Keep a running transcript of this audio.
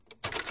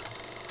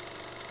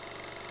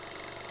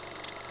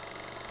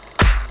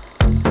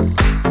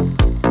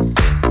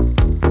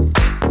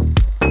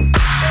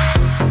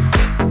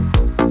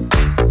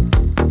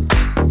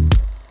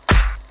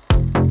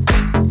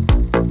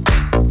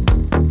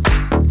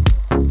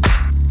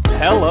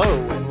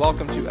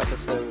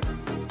episode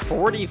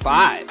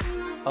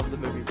 45 of the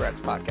Movie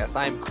Brats podcast.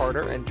 I am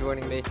Carter, and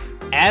joining me,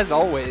 as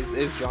always,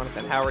 is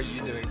Jonathan. How are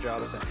you doing,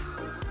 Jonathan?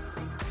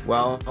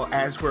 Well,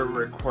 as we're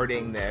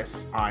recording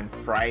this on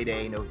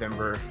Friday,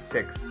 November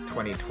 6th,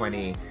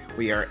 2020,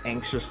 we are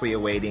anxiously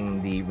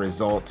awaiting the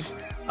results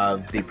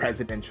of the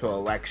presidential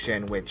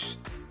election, which,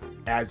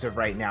 as of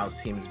right now,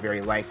 seems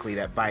very likely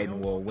that Biden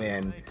will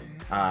win.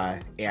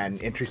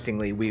 And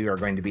interestingly, we are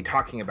going to be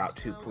talking about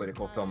two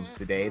political films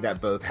today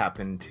that both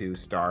happen to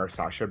star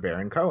Sacha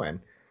Baron Cohen.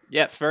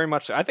 Yes, very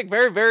much so. I think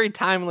very, very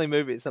timely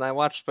movies, and I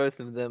watched both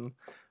of them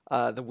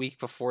the week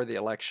before the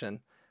election.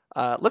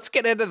 Let's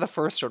get into the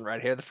first one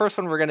right here. The first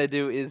one we're going to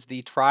do is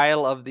The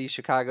Trial of the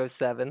Chicago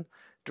 7,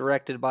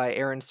 directed by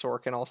Aaron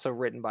Sorkin, also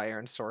written by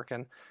Aaron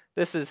Sorkin.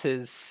 This is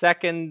his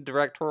second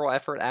directorial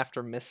effort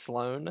after Miss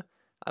Sloane,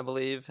 I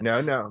believe.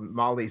 No,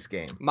 Molly's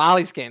Game.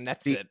 Molly's Game,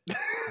 that's it.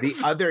 The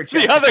other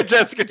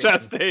Jessica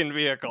Chastain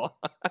vehicle.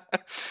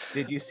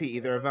 Did you see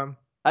either of them?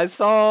 I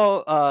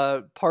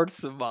saw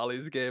parts of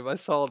Molly's Game. I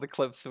saw the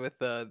clips with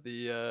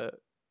the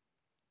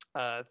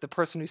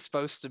person who's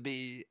supposed to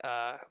be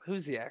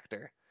who's the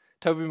actor?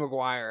 Tobey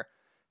Maguire,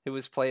 who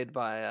was played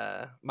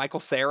by Michael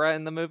Cera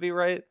in the movie,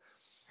 right?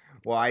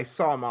 Well, I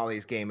saw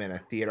Molly's Game in a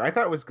theater. I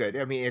thought it was good.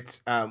 I mean,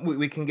 it's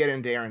we can get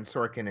into Aaron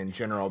Sorkin in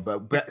general,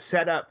 but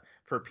set up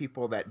for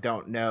people that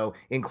don't know,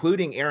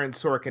 including Aaron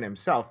Sorkin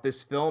himself,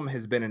 this film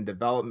has been in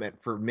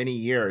development for many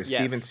years.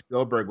 Yes. Steven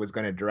Spielberg was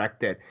going to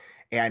direct it,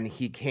 and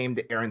he came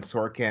to Aaron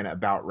Sorkin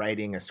about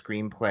writing a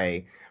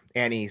screenplay,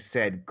 and he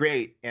said,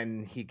 great,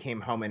 and he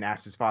came home and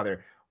asked his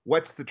father,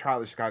 what's the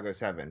Trial of Chicago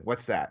 7?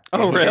 What's that?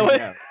 Oh, really?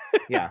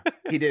 Yeah.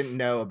 He didn't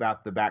know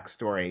about the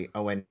backstory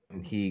when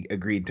he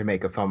agreed to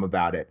make a film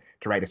about it,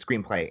 to write a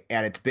screenplay.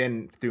 And it's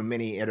been through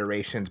many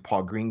iterations.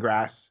 Paul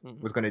Greengrass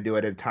was going to do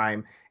it at a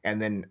time.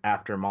 And then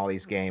after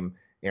Molly's Game,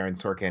 Aaron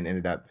Sorkin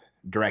ended up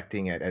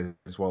directing it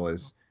as well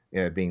as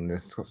being the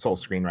sole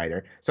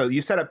screenwriter. So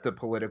you set up the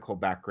political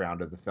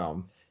background of the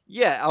film.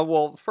 Yeah,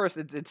 well, first,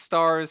 it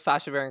stars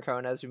Sacha Baron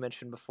Cohen, as we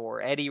mentioned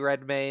before, Eddie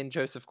Redmayne,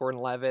 Joseph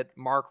Gordon-Levitt,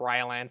 Mark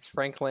Rylance,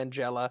 Frank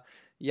Langella,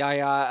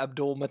 Yahya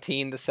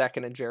Abdul-Mateen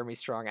II, and Jeremy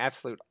Strong.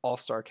 Absolute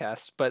all-star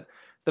cast. But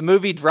the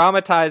movie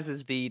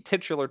dramatizes the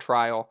titular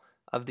trial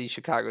of the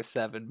Chicago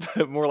 7,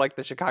 but more like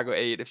the Chicago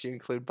 8 if you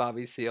include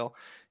Bobby Seale,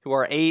 who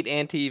are 8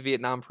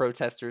 anti-Vietnam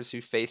protesters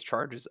who face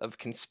charges of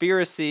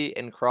conspiracy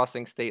and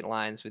crossing state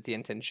lines with the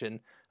intention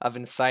of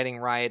inciting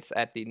riots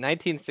at the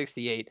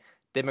 1968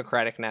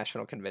 Democratic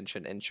National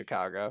Convention in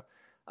Chicago.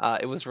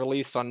 It was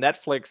released on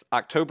Netflix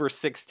October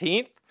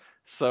 16th,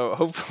 so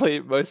hopefully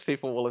most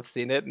people will have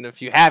seen it, and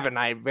if you haven't,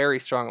 I very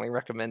strongly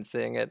recommend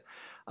seeing it.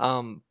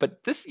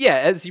 But this,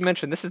 as you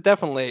mentioned, this is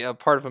definitely a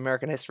part of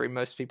American history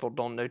most people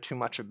don't know too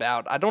much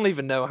about. I don't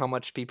even know how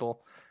much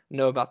people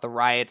know about the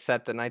riots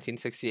at the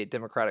 1968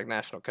 Democratic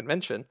National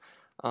Convention,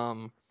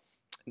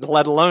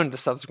 let alone the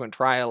subsequent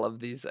trial of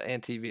these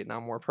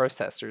anti-Vietnam War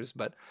protesters.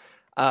 But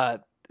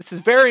this is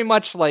very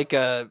much like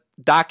a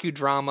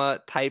docudrama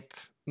type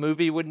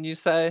movie, wouldn't you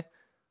say?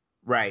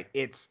 Right.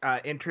 It's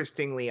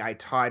interestingly, I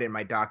taught in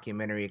my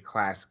documentary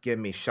class, Give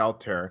Me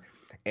Shelter,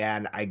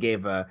 and I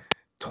gave a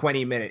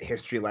 20-minute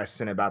history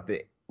lesson about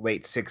the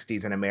late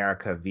 60s in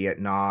America,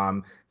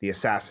 Vietnam, the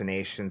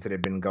assassinations that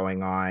had been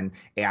going on.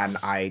 And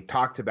I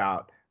talked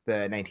about the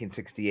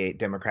 1968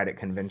 Democratic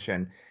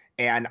Convention.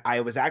 And I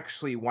was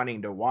actually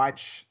wanting to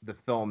watch the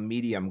film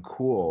Medium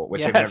Cool,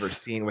 which I've never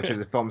seen, which is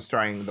a film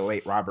starring the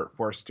late Robert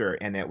Forster.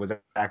 And it was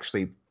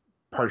actually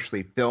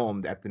partially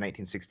filmed at the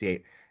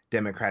 1968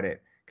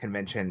 Democratic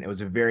Convention. It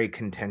was very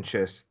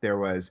contentious. There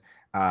was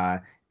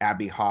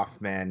Abby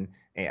Hoffman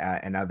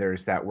and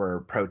others that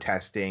were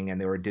protesting,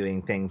 and they were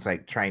doing things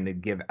like trying to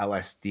give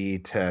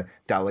LSD to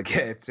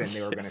delegates, and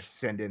they were going to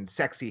send in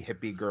sexy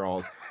hippie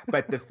girls.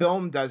 But the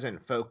film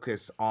doesn't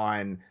focus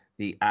on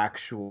the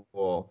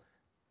actual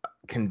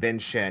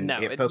convention. No,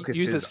 it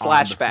focuses uses on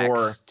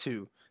flashbacks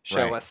to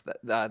show us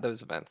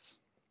those events.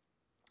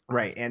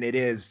 Right, and it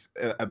is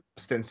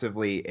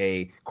ostensibly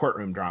a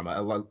courtroom drama.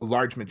 A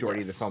large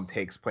majority of the film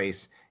takes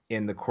place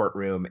in the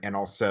courtroom, and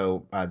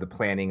also the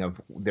planning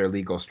of their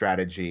legal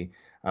strategy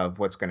of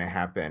what's going to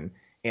happen.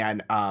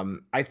 And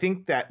I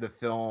think that the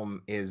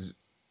film is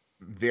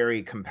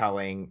very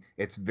compelling.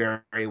 It's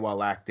very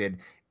well acted,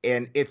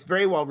 and it's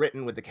very well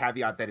written, with the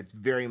caveat that it's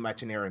very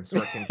much an Aaron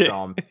Sorkin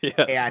film.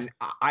 Yes. And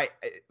I,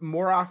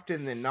 more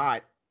often than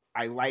not,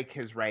 I like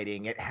his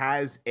writing. It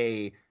has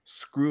a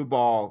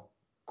screwball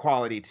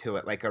quality to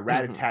it, like a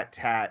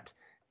rat-a-tat-tat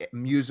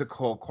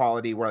musical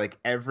quality, where like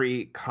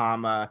every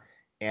comma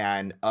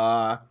and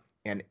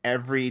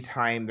every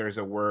time there's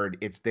a word,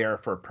 it's there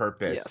for a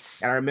purpose. Yes.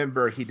 And I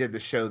remember he did the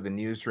show The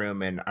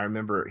Newsroom, and I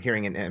remember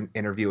hearing an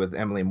interview with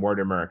Emily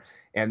Mortimer,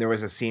 and there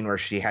was a scene where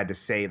she had to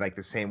say like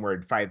the same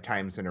word 5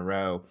 times in a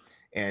row,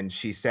 and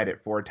she said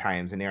it 4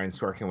 times, and Aaron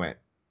Sorkin went,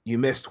 "You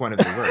missed one of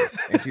the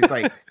words." And she's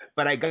like,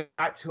 "But I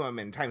got to him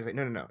in time." He's like,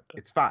 no,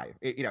 it's 5.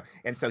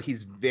 And so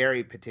he's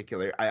very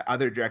particular.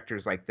 Other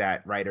directors like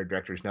that, writer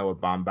directors, Noah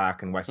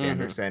Baumbach and Wes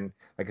Anderson,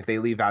 like if they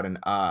leave out an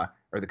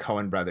or the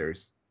Coen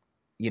brothers,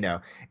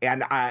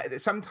 And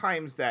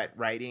sometimes that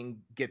writing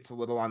gets a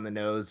little on the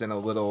nose and a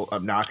little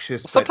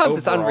obnoxious, but Sometimes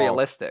it's overall,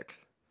 unrealistic.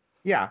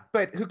 yeah,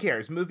 but who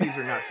cares? Movies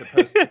are not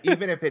supposed to,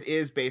 even if it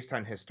is based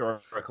on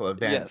historical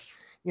events.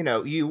 Yes.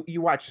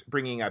 You watch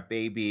Bringing Up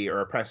Baby or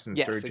a Preston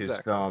Yes, Sturges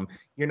exactly. film,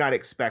 you're not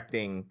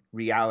expecting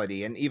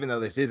reality. And even though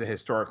this is a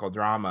historical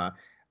drama,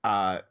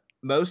 uh,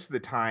 most of the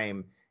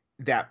time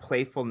that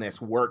playfulness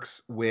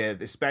works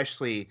with,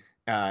 especially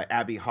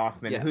Abby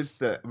Hoffman, who's Yes.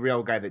 the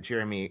real guy that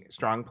Jeremy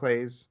Strong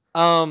plays.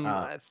 Um, Uh,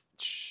 I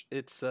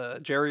it's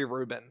Jerry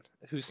Rubin,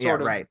 who's yeah,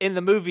 sort of right, in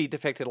the movie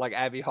depicted like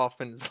Abby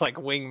Hoffman's like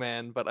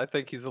wingman, but I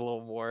think he's a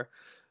little more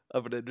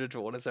of an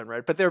individual in his own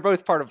right. But they're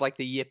both part of like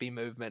the Yippie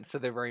movement, so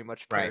they're very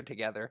much right. paired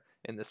together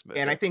in this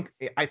And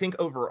movie. I think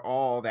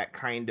overall that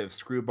kind of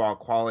screwball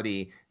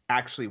quality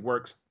actually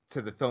works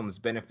to the film's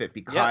benefit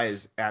because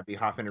Yes. Abby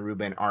Hoffman and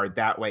Ruben are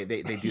that way.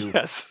 They do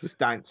Yes.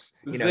 stunts.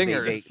 They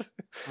Zingers.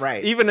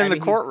 right. Even in I the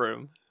mean he's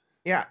courtroom.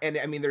 yeah, and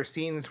I mean there's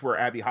scenes where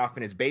Abby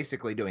Hoffman is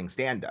basically doing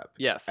stand up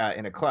Yes.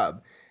 in a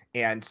club.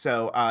 And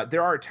so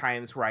there are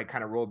times where I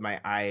kind of rolled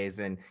my eyes,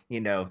 and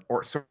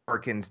or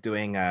Sorkin's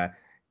doing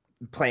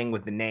playing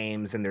with the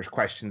names, and there's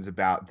questions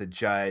about the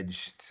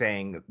judge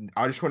saying,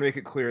 I just want to make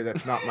it clear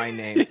that's not my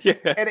name. Yeah.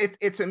 And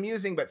it's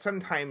amusing, but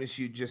sometimes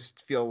you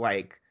just feel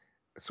like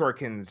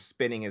Sorkin's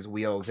spinning his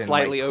wheels and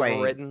like Slightly playing.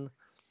 overwritten.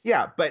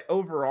 Yeah, but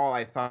overall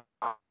I thought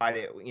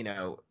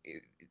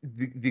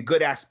the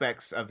good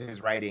aspects of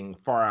his writing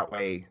far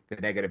outweigh the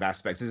negative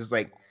aspects. This is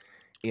like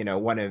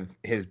one of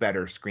his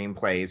better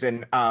screenplays.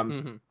 And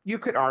Hmm. you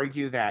could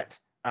argue that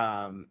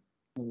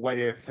what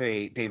if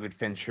a David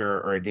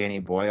Fincher or a Danny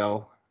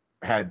Boyle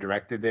had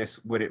directed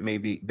this? Would it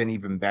maybe been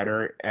even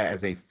better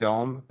as a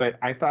film? But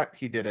I thought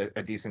he did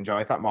a decent job.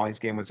 I thought Molly's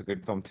Game was a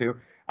good film too.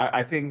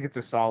 I think it's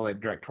a solid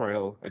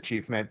directorial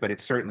achievement, but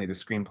it's certainly the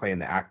screenplay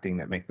and the acting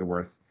that make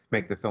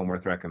the film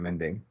worth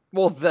recommending.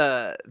 Well,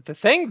 the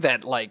thing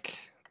that like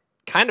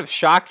kind of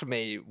shocked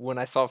me when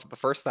I saw it for the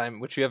first time,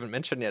 which you haven't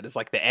mentioned yet, is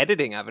like the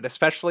editing of it,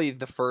 especially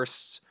the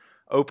first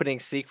opening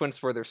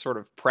sequence where they're sort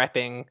of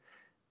prepping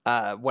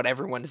what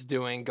everyone's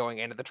doing going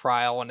into the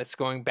trial, and it's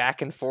going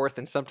back and forth,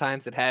 and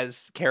sometimes it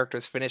has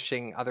characters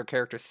finishing other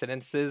characters'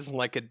 sentences in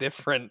like a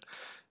different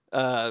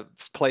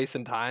place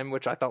and time,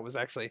 which I thought was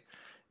actually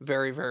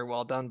very, very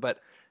well done. But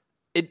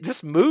it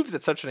just moves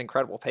at such an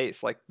incredible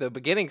pace. Like the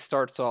beginning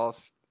starts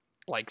off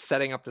like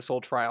setting up this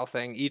whole trial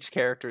thing. Each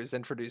character is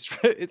introduced.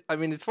 I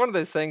mean, it's one of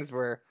those things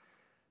where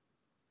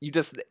you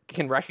just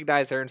can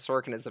recognize Aaron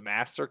Sorkin as a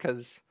master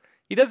because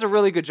he does a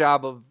really good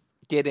job of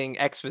getting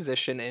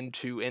exposition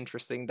into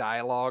interesting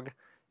dialogue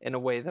in a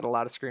way that a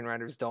lot of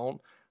screenwriters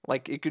don't.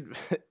 Like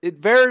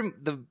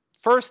the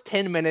first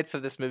 10 minutes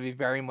of this movie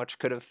very much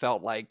could have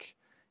felt like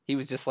he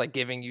was just like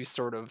giving you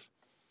sort of,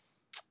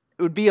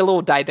 it would be a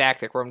little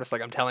didactic where I'm just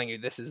like, I'm telling you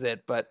this is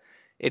it, but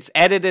it's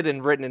edited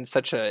and written in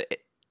such a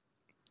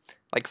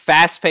like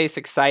fast-paced,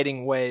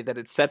 exciting way that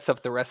it sets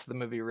up the rest of the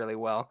movie really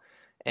well.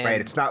 And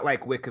Right. It's not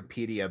like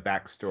Wikipedia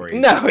backstories.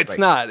 no, it's like,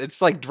 not.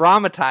 It's like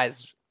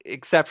dramatized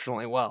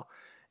exceptionally well.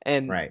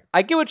 And right.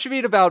 I get what you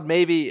mean about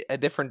maybe a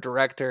different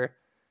director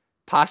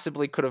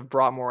possibly could have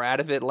brought more out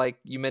of it. Like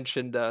you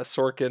mentioned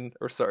Sorkin,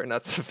 or sorry,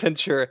 not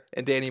Fincher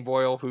and Danny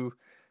Boyle, who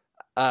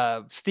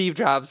Steve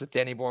Jobs with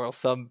Danny Boyle.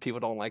 Some people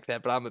don't like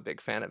that, but I'm a big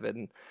fan of it.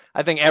 And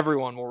I think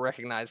everyone will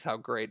recognize how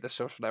great The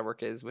Social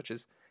Network is, which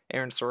is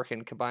Aaron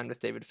Sorkin combined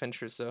with David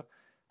Fincher. So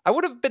I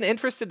would have been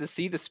interested to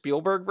see the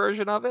Spielberg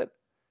version of it.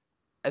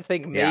 I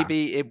think Yeah.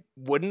 maybe it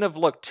wouldn't have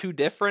looked too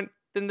different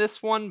than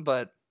this one,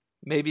 but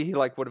maybe he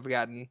like would have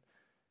gotten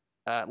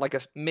like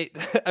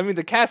I mean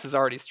the cast is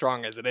already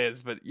strong as it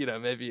is, but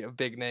maybe a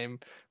big name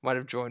might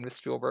have joined with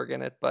Spielberg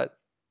in it. But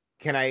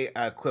Can I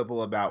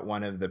quibble about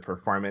one of the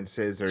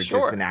performances or just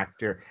an sure.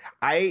 actor?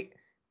 I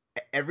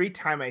Every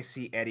time I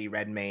see Eddie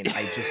Redmayne,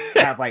 I just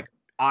have like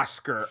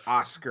Oscar,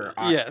 Oscar,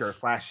 Oscar Yes.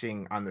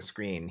 flashing on the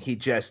screen. He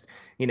just,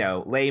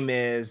 Les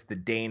Mis, The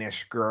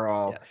Danish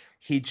Girl. Yes.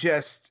 He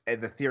just,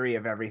 The Theory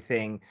of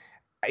Everything.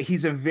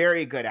 He's a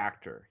very good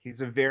actor. He's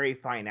a very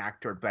fine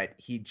actor, but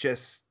he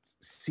just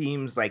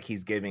seems like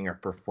he's giving a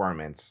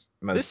performance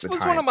most This of the was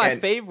one time. of my And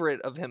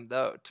favorite of him,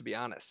 though, to be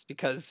honest,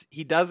 because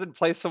he doesn't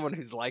play someone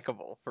who's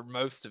likable for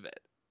most of it.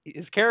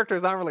 His character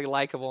is not really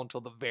likable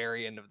until the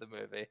very end of the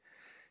movie.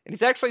 And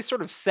he's actually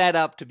sort of set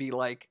up to be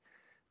like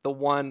the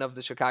one of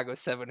the Chicago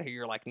Seven who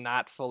you're like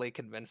not fully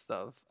convinced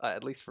of,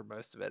 at least for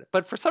most of it.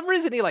 But for some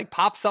reason, he like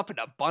pops up in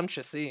a bunch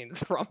of scenes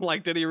where I'm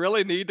like, did he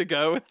really need to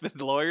go with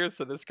the lawyers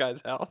to this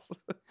guy's house?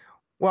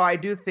 Well, I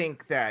do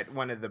think that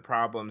one of the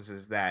problems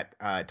is that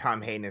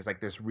Tom Hayden is like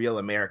this real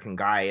American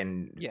guy,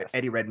 and Eddie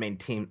Yes. Redmayne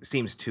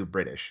seems too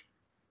British.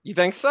 You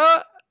think so?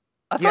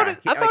 Yeah,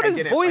 I thought I his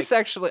didn't like. voice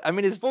actually. I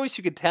mean, his voice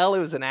you could tell it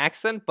was an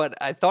accent, but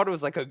I thought it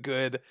was like a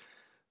good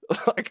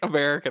like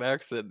American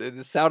accent.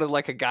 It sounded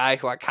like a guy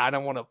who I kind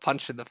of want to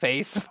punch in the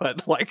face,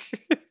 but like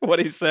what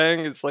he's saying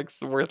is like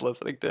worth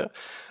listening to.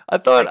 I I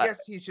thought,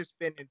 guess he's just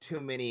been in too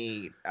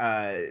many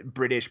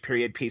British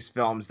period piece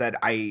films that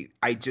I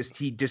just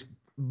he just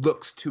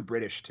looks too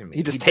British to me.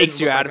 He just didn't takes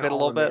you look out like of an it a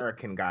little bit.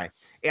 All-American guy.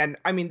 And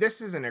I mean,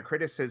 this isn't a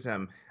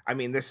criticism. I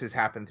mean, this has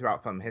happened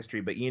throughout film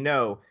history, but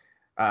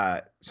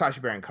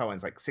Sacha Baron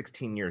Cohen's like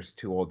 16 years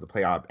too old to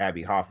play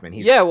Abby Hoffman.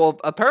 Yeah, well,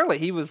 apparently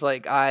he was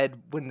like eyed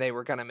when they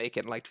were gonna make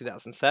it in like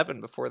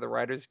 2007 before the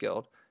Writers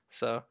Guild.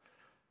 So,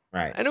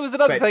 right. And it was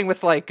another thing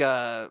with like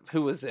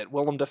who was it?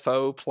 Willem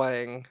Dafoe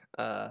playing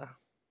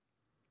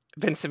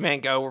Vincent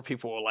Van Gogh, where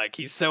people were like,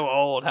 "He's so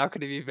old. How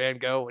could he be Van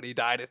Gogh when he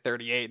died at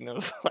 38?" And it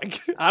was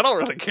like, I don't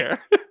really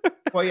care.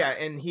 Well, yeah,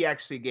 and he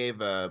actually gave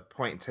a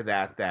point to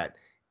that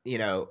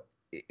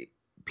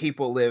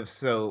people live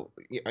so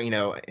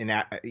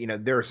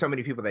there are so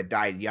many people that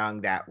died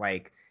young that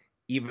like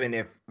even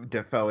if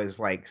Defoe is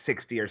like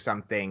 60 or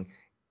something,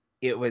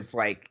 it was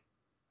like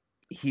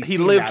he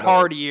lived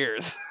hard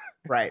years.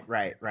 Right.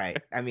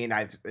 I mean,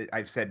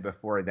 I've said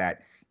before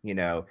that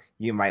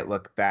you might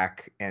look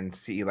back and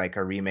see like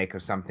a remake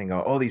of something.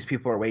 Oh, these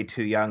people are way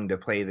too young to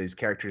play these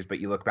characters, but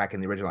you look back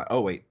in the original.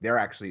 Oh wait, they're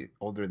actually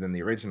older than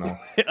the original.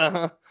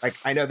 Uh-huh. Like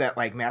I know that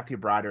like Matthew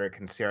Broderick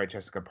and Sarah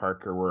Jessica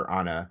Parker were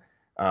on a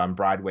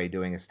Broadway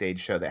doing a stage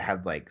show that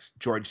had like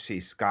George C.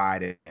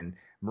 Scott and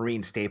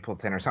Maureen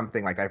Stapleton or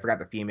something like that. I forgot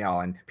the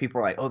female, and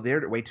people were like, oh,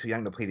 they're way too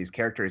young to play these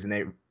characters, and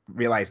they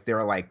realized they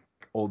were like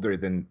older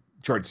than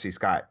George C.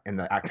 Scott and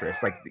the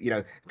actress. Like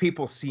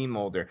people seem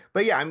older,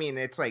 but yeah, I mean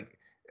it's like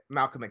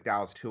Malcolm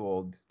McDowell's too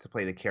old to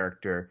play the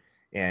character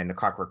in A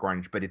Clockwork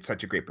Orange, but it's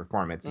such a great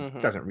performance. Mm-hmm.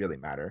 It doesn't really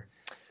matter.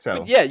 So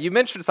but yeah, you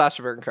mentioned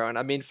Sacha Baron Cohen.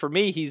 I mean, for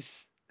me,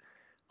 he's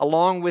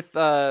along with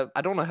I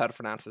don't know how to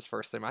pronounce his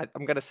first name.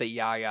 I'm gonna say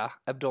Yahya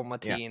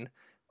Abdul-Mateen,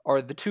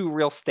 are the two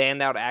real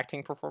standout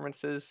acting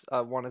performances.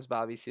 One is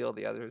Bobby Seale,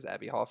 the other is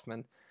Abby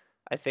Hoffman.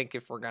 I think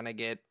if we're gonna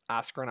get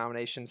Oscar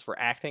nominations for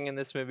acting in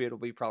this movie, it'll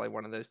be probably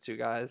one of those two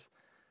guys.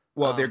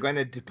 Well, they're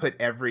going to put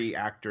every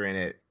actor in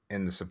it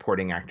in the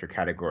supporting actor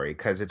category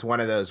because it's one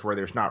of those where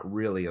there's not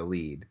really a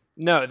lead.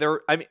 No,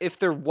 I mean, if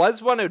there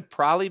was one, it would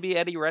probably be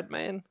Eddie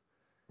Redmayne.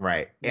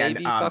 Right.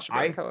 Maybe Sacha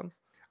Baron Cohen.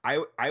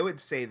 I would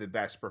say the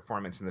best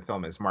performance in the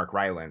film is Mark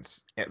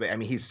Rylance. I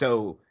mean, he's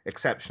so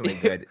exceptionally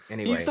good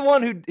anyway. He's the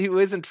one who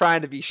isn't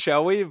trying to be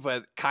showy,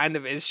 but kind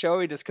of is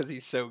showy just because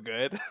he's so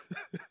good.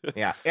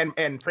 Yeah,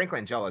 and Frank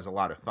Langella is a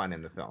lot of fun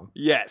in the film.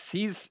 Yes,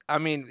 he's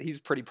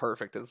pretty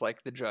perfect as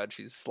like the judge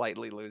who's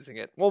slightly losing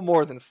it. Well,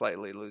 more than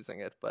slightly losing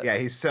it, but yeah,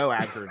 he's so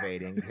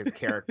aggravating, his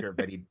character,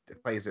 but he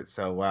plays it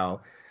so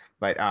well.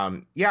 But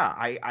yeah,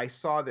 I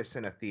saw this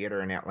in a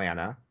theater in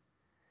Atlanta,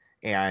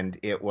 and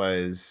it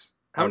was.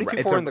 How many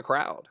people were in the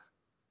crowd?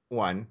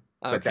 One,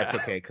 but that's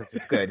okay because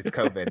it's good. It's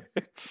COVID.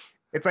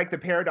 It's like the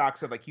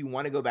paradox of like you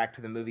want to go back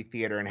to the movie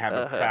theater and have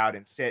a crowd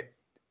and sit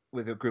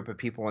with a group of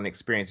people and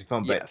experience a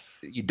film, but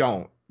you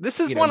don't. This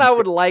is one I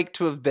would like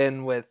to have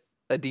been with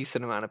a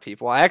decent amount of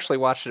people. I actually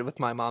watched it with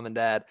my mom and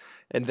dad,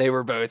 and they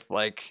were both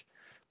like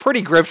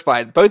pretty gripped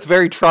by it, both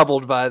very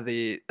troubled by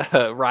the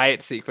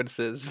riot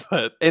sequences,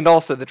 and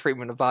also the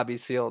treatment of Bobby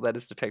Seale that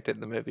is depicted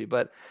in the movie.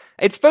 But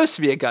it's supposed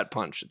to be a gut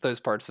punch, those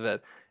parts of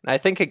it, and I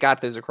think it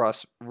got those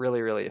across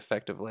really, really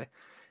effectively.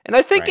 And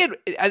I think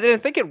I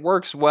think it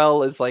works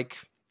well as like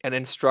an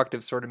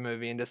instructive sort of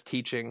movie and just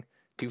teaching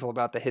people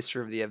about the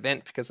history of the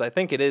event, because I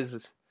think it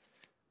is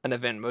an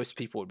event most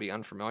people would be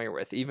unfamiliar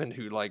with, even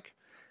who like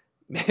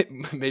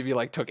maybe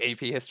like took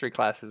AP history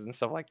classes and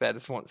stuff like that.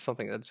 It's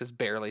something that's just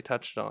barely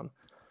touched on.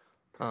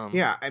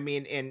 Yeah, I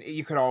mean, and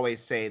you could always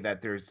say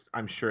that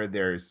I'm sure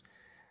there's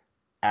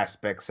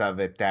aspects of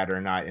it that are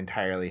not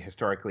entirely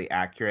historically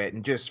accurate.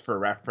 And just for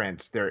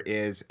reference, there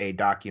is a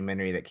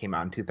documentary that came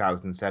out in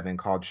 2007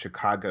 called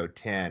Chicago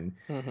 10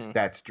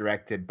 that's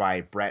directed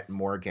by Brett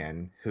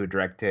Morgan, who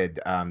directed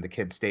The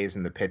Kid Stays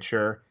in the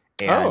Picture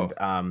and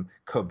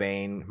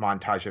Cobain,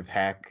 Montage of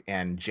Heck,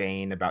 and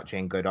Jane, about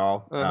Jane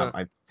Goodall.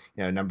 A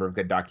number of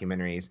good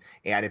documentaries.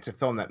 And it's a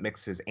film that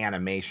mixes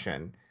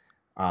animation.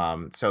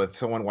 So if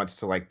someone wants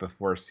to, like,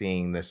 before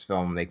seeing this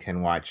film, they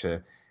can watch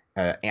a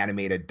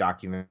animated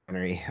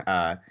documentary,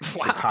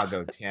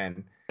 Chicago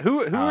 10.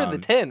 Who are the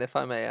 10, if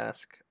I may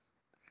ask?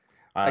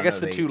 I guess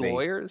the two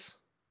lawyers?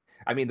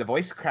 I mean, the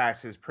voice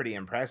cast is pretty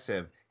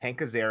impressive. Hank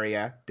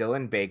Azaria,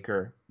 Dylan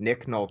Baker,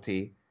 Nick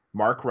Nolte,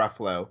 Mark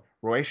Ruffalo,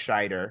 Roy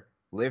Scheider,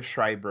 Liv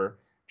Schreiber,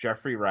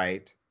 Jeffrey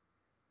Wright.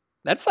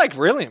 That's, like,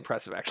 really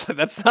impressive, actually.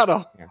 That's not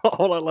a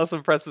whole lot less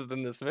impressive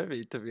than this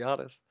movie, to be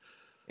honest.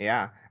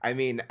 Yeah, I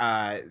mean,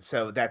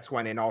 so that's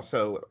one. And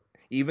also,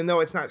 even though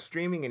it's not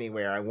streaming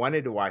anywhere, I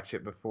wanted to watch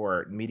it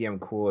before. Medium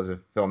Cool is a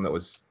film that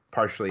was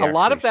partially a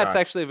lot of that's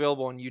actually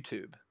available on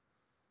YouTube.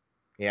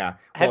 Yeah.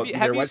 Have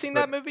you seen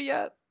that movie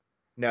yet?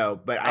 No,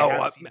 but I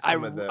have seen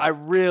some of the... I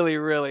really,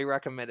 really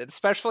recommend it,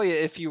 especially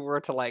if you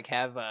were to like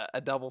have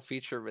a double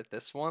feature with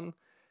this one.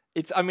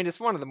 It's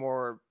one of the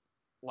more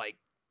like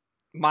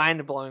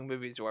mind-blowing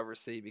movies you'll ever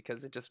see,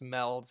 because it just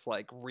melds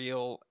like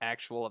real,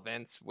 actual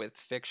events with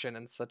fiction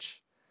and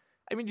such.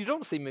 I mean, you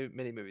don't see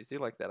many movies do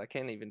like that. I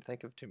can't even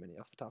think of too many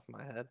off the top of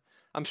my head.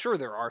 I'm sure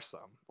there are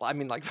some. I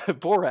mean, like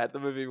Borat, the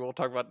movie we'll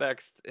talk about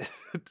next,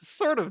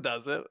 sort of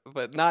does it,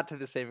 but not to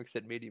the same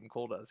extent Medium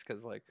Cool does,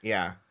 because like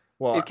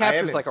it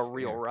captures like a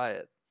real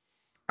riot.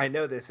 I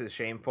know this is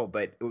shameful,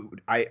 but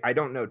I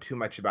don't know too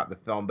much about the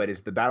film. But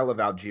is the Battle of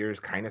Algiers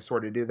kind of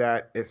sort of do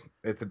that? It's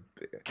a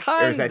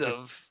or is Kind that just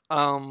of.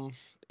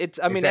 It's.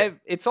 I is mean, that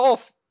it's all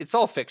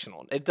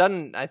fictional. It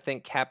doesn't, I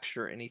think,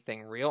 capture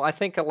anything real. I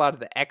think a lot of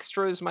the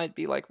extras might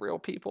be like real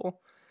people,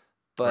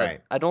 but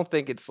right? I don't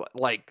think it's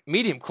like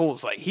Medium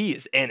Cool's like he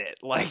is in it.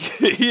 Like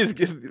he is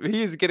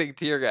getting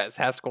tear gas.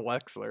 Haskell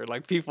Wexler.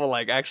 Like people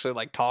like actually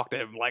like talk to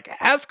him like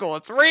Haskell,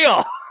 it's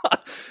real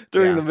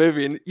during the Yeah.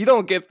 movie, and you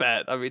don't get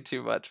that. I mean,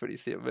 too much when you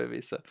see a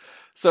movie.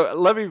 So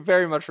let me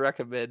very much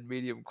recommend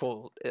Medium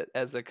Cool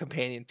as a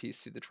companion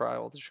piece to the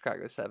trial of the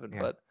Chicago Seven.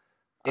 Yeah. But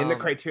In the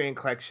um, Criterion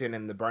Collection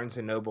and the Barnes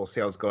and Noble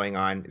sales going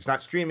on, it's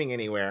not streaming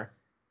anywhere,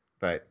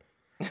 but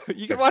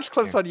you can that's watch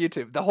clips yeah, on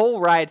YouTube. The whole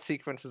riot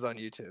sequence is on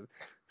YouTube.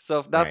 So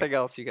if right, nothing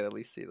else, you can at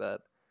least see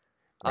that.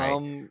 right.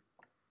 Um,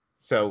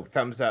 So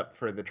thumbs up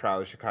for the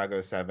Trial of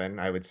Chicago 7.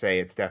 I would say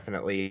it's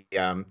definitely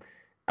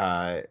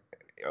uh,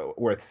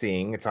 worth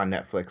seeing. It's on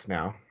Netflix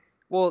now.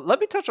 Well, let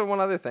me touch on one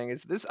other thing.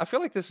 Is this? I feel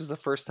like this was the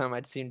first time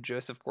I'd seen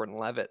Joseph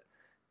Gordon-Levitt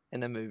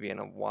in a movie in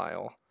a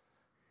while.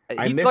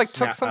 I He like missed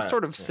took now. some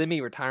sort of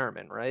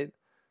semi-retirement, right?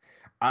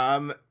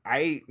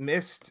 I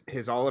missed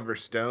his Oliver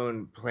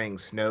Stone playing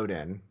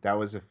Snowden. That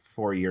was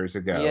 4 years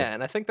ago. Yeah,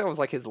 and I think that was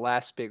like his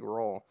last big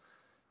role.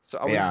 So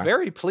I was Yeah,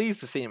 very pleased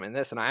to see him in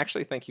this, and I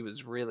actually think he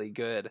was really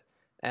good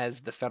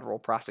as the federal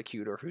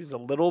prosecutor, who's a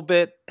little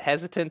bit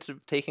hesitant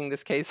of taking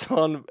this case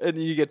on. And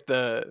you get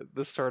the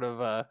sort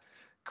of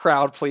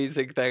crowd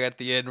pleasing thing at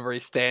the end where he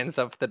stands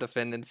up for the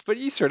defendants, but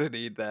you sort of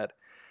need that.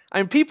 I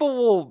mean, people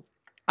will.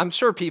 I'm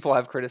sure people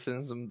have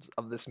criticisms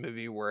of this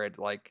movie where it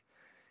like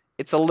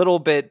it's a little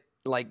bit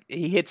like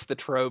he hits the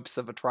tropes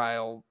of a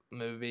trial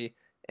movie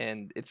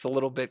and it's a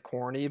little bit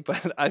corny,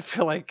 but I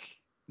feel like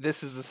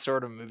this is a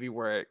sort of movie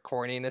where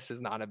corniness is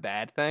not a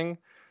bad thing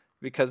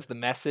because the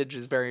message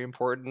is very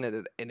important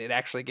and it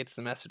actually gets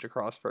the message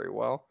across very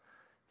well.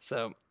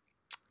 So,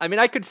 I mean,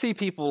 I could see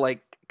people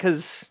like,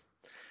 because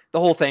the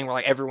whole thing where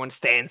like everyone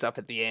stands up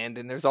at the end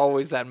and there's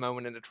always that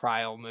moment in a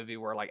trial movie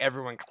where like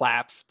everyone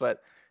claps, but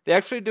they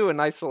actually do a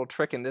nice little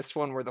trick in this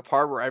one where the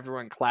part where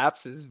everyone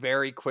claps is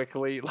very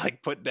quickly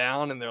like put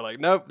down and they're like,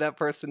 nope, that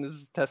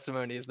person's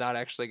testimony is not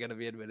actually going to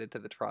be admitted to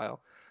the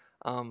trial.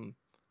 um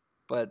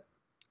but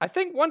I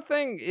think one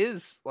thing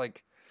is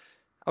like,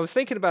 I was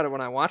thinking about it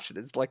when I watched it,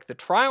 is like the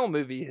trial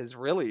movie has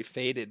really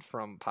faded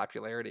from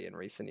popularity in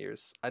recent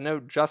years. I know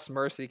Just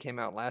Mercy came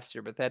out last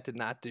year, but that did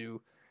not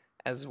do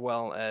as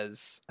well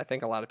as I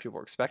think a lot of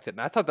people expected.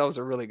 And I thought that was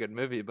a really good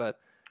movie, but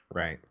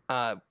right.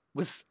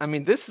 was I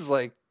mean, this is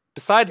like,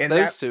 besides And that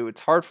those two,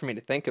 it's hard for me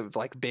to think of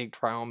like big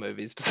trial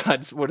movies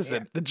besides what is yeah,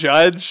 it, The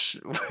Judge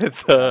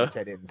with yeah, which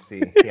I didn't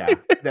see. Yeah.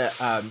 The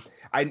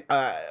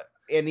I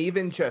and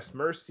even Just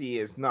Mercy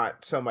is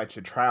not so much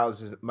a trial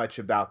as much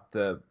about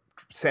the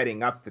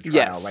setting up the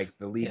trial, like yes,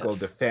 the legal yes.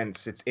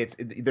 defense. It's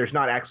there's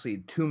not actually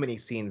too many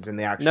scenes in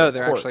the actual No,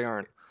 there court. actually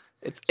aren't.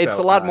 It's a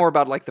So lot more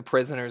about like the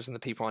prisoners and the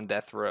people on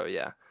death row,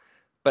 yeah.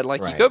 But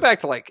like you right. go back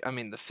to like, I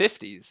mean, the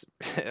 50s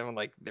and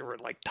like there were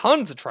like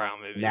tons of trial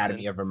movies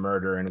Anatomy and of a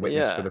Murder and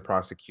Witness for yeah, the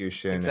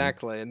Prosecution and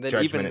exactly. And then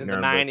even Judgment at in the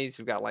Nuremberg. 90s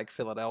we've got like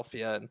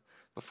Philadelphia, and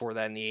before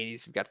that in the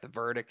 80s we've got The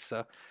Verdict.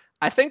 So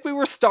I think we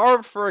were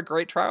starved for a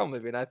great trial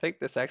movie, and I think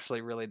this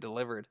actually really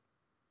delivered.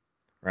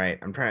 Right.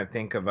 I'm trying to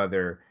think of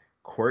other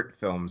court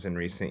films in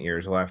recent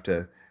years.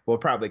 We'll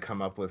probably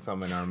come up with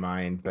some in our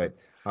mind, but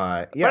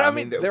But yeah, I I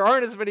mean, mean, there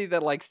aren't as many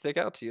that like stick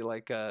out to you,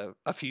 like A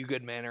Few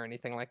Good Men or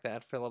anything like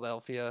that.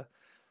 Philadelphia,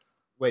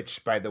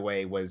 which by the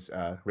way was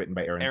written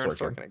by Aaron Aaron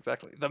Sorkin. Sorkin,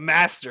 exactly, the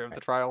master of the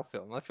Right. trial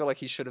film. I feel like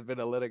he should have been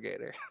a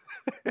litigator.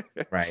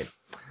 Right.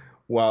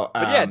 Well,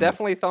 But yeah,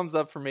 definitely thumbs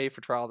up for me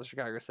for Trial of the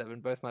Chicago 7.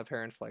 Both my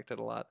parents liked it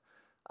a lot.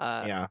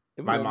 yeah,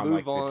 And my we'll mom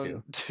move liked it too.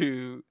 on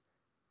to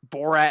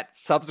Borat's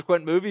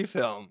subsequent movie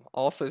film,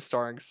 also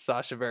starring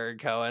Sacha Baron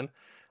Cohen,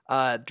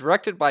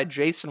 directed by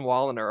Jason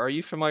Walliner. Are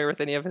you familiar with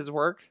any of his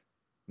work?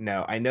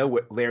 No, I know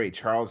what Larry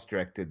Charles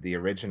directed the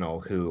original,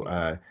 who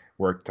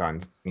worked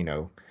on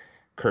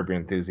Curb Your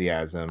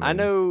Enthusiasm I and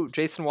know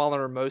Jason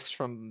Walliner most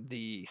from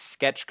the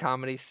sketch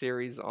comedy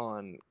series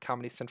on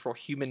Comedy Central,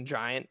 Human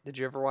Giant. Did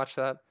you ever watch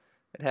that?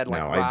 It had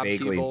like no, I Rob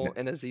vaguely Hubel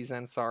and Aziz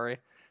Ansari.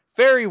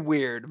 Very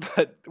weird,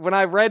 but when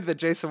I read that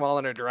Jason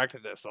Walliner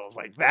directed this, I was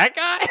like, that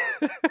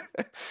guy?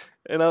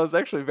 And I was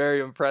actually very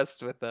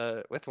impressed with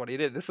what he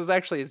did. This was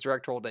actually his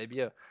directorial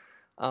debut.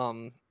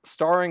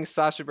 Starring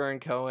Sacha Baron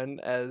Cohen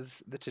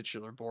as the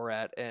titular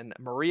Borat and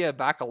Maria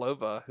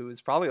Bakalova, who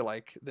is probably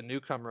like the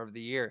newcomer of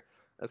the year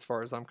as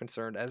far as I'm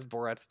concerned, as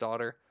Borat's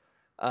daughter.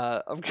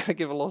 I'm going to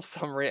give a little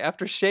summary.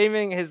 After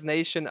shaming his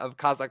nation of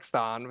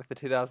Kazakhstan with the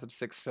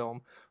 2006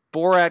 film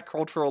Borat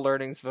Cultural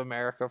Learnings of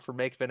America for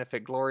Make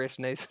Benefit Glorious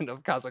Nation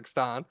of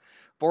Kazakhstan,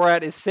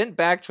 Borat is sent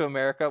back to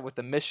America with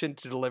the mission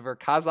to deliver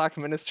Kazakh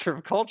Minister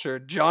of Culture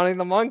Johnny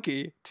the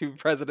Monkey to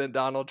President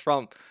Donald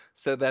Trump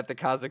so that the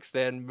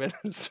Kazakhstan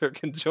minister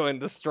can join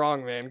the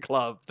strongman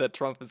club that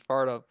Trump is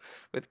part of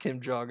with Kim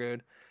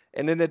Jong-un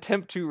in an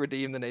attempt to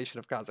redeem the nation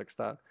of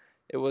Kazakhstan.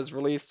 It was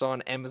released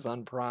on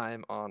Amazon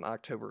Prime on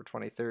October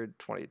 23rd,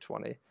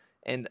 2020.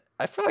 And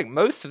I feel like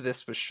most of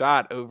this was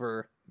shot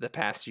over the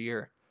past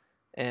year.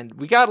 And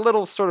we got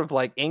little sort of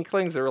like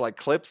inklings, there were like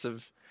clips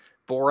of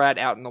Borat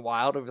out in the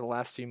wild over the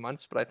last few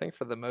months, but I think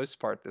for the most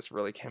part, this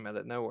really came out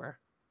of nowhere.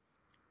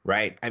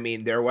 Right. I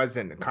mean, there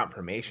wasn't a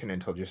confirmation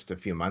until just a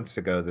few months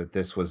ago that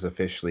this was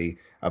officially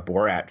a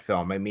Borat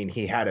film. I mean,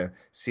 he had a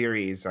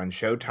series on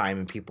Showtime,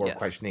 and people were Yes.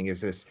 questioning,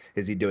 is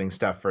he doing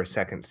stuff for a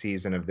second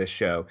season of this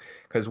show?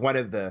 Because one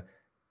of the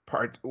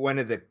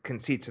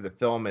conceits of the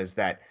film is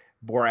that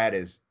Borat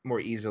is more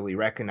easily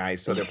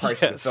recognized. So there are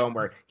parts of the Yes. film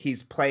where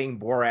he's playing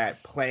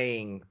Borat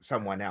playing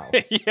someone else,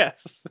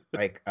 Yes.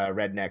 like a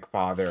redneck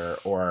father.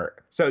 Or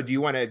so, do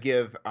you want to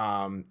give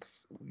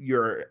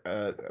your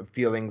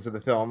feelings of the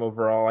film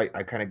overall?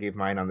 I kind of gave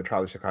mine on the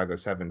Trial of Chicago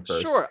 7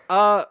 first. Sure.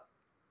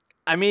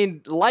 I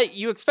mean, like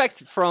you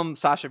expect from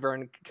Sacha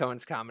Baron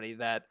Cohen's comedy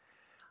that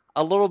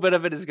a little bit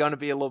of it is going to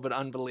be a little bit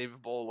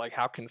unbelievable. Like,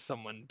 how can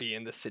someone be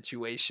in this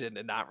situation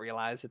and not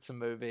realize it's a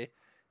movie?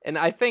 And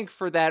I think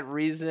for that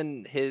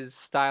reason, his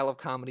style of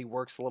comedy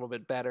works a little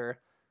bit better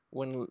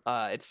when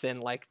it's in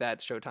like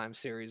that Showtime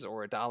series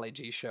or a Dolly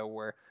G show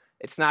where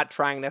it's not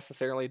trying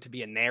necessarily to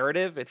be a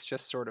narrative. It's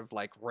just sort of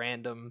like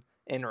random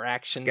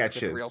interactions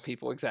with real Sketches.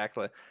 people.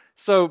 Exactly.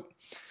 So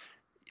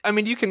I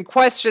mean, you can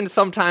question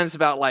sometimes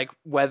about like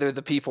whether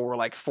the people were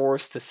like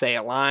forced to say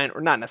a line,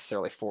 or not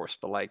necessarily forced,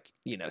 but like,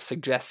 you know,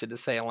 suggested to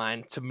say a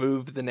line to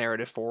move the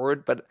narrative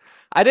forward. But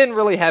I didn't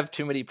really have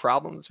too many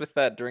problems with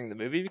that during the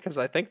movie because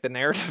I think the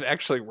narrative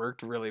actually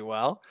worked really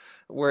well,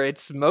 where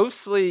it's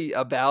mostly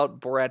about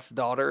Borat's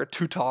daughter,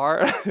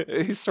 Tutar,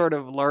 who's sort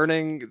of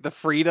learning the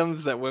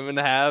freedoms that women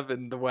have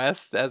in the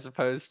West as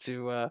opposed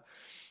to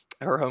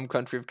her home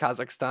country of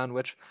Kazakhstan,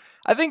 which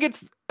I think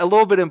it's a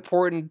little bit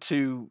important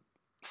to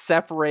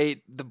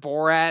separate the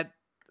Borat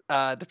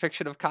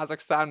depiction of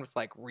Kazakhstan with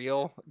like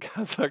real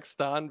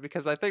Kazakhstan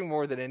because I think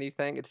more than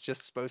anything it's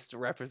just supposed to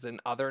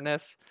represent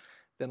otherness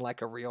than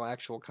like a real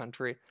actual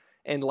country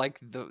and like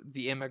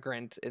the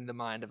immigrant in the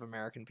mind of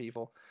American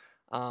people.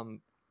 Um,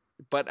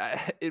 but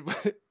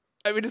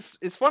I mean,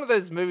 it's one of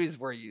those movies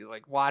where you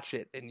like watch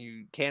it and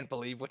you can't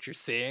believe what you're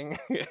seeing,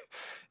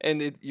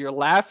 and you're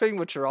laughing,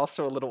 but you're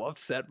also a little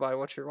upset by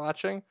what you're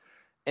watching,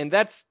 and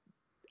that's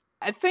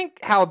I think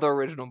how the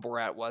original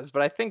Borat was,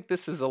 but I think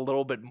this is a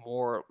little bit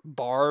more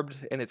barbed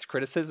in its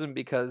criticism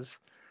because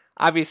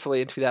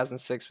obviously in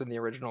 2006 when the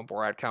original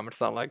Borat came, it's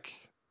not like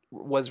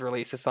was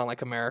released. It's not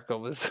like America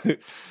was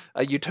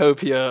a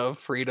utopia of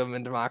freedom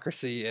and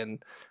democracy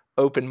and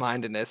open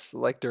mindedness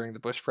like during the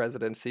Bush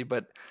presidency.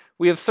 But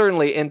we have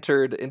certainly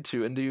entered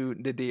into a new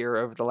nadir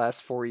over the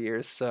last 4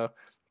 years. So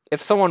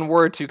if someone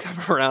were to come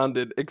around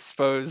and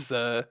expose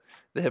the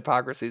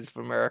hypocrisies of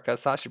America,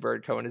 Sacha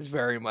Baron Cohen is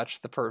very much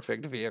the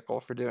perfect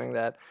vehicle for doing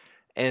that.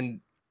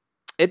 And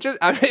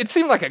I mean, it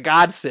seemed like a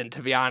godsend,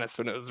 to be honest,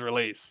 when it was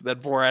released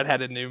that Borat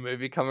had a new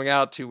movie coming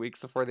out 2 weeks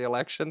before the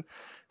election.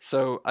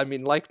 So, I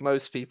mean, like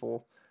most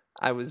people,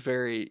 I was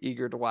very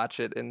eager to watch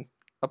it, and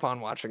upon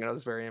watching it, I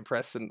was very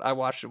impressed. And I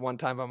watched it one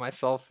time by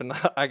myself, and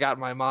I got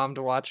my mom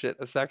to watch it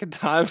a second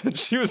time, and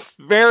she was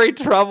very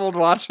troubled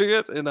watching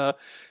it in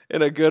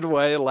a good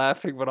way,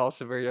 laughing but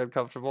also very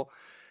uncomfortable.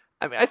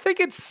 I mean, I think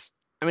it's.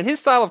 I mean,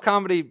 his style of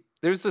comedy.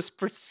 There's a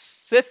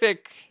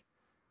specific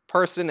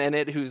person in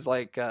it who's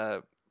like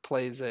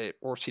plays a,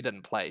 or she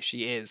doesn't play.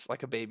 She is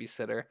like a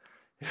babysitter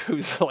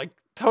who's like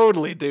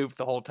totally duped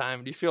the whole time,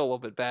 and you feel a little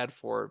bit bad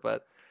for her.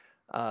 But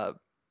uh,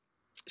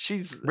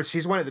 she's But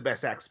she's one of the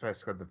best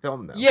aspects of the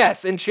film, though.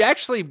 yes, and she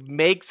actually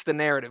makes the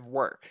narrative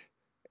work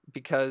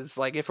because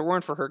like if it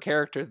weren't for her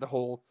character, the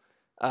whole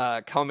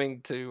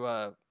coming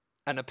to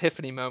an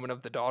epiphany moment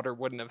of the daughter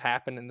wouldn't have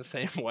happened in the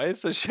same way.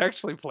 So she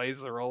actually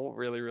plays the role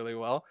really, really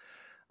well.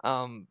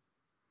 Um,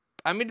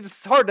 I mean,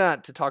 it's hard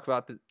not to talk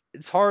about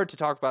it's hard to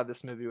talk about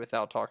this movie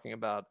without talking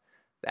about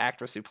the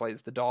actress who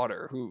plays the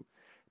daughter, who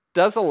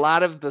does a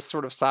lot of the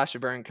sort of Sacha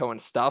Baron Cohen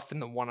stuff in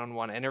the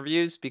one-on-one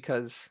interviews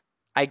because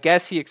I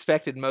guess he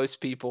expected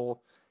most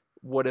people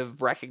would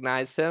have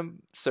recognized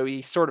him, so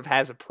he sort of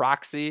has a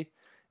proxy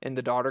in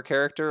the daughter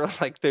character.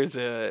 Like there's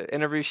a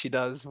interview she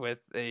does with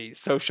a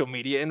social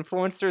media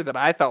influencer that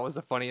I thought was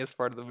the funniest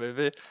part of the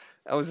movie.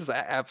 I was just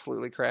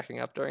absolutely cracking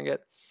up during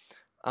it.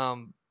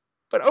 Um,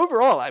 but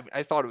overall,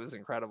 I thought it was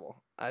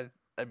incredible.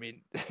 I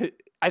mean,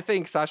 I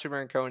think Sacha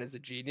Baron Cohen is a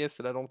genius,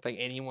 and I don't think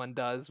anyone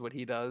does what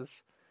he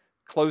does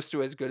close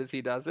to as good as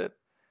he does it.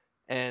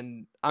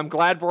 And I'm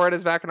glad Borat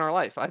is back in our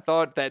life. I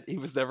thought that he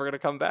was never going to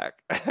come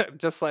back.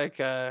 Just like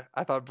I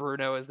thought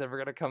Bruno was never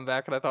going to come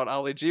back, and I thought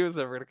Ali G was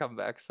never going to come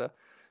back. So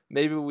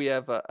maybe we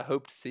have a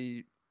hope to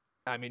see,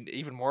 I mean,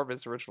 even more of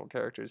his original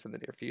characters in the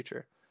near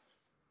future.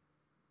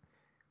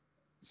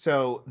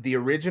 So the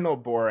original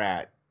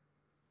Borat,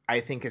 I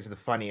think, is the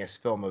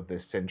funniest film of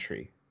this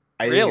century.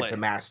 I think it's a Really?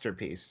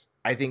 masterpiece.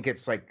 I think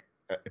it's like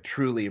a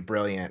truly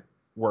brilliant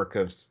work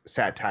of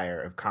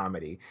satire, of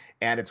comedy,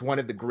 and it's one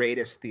of the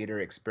greatest theater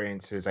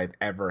experiences I've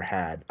ever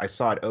had. I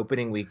saw it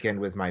opening weekend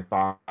with my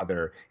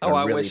father in Oh, a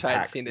I really wish I had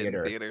packed seen it in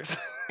theater, theaters.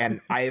 and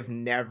I have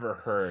never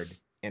heard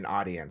an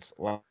audience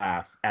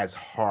laugh as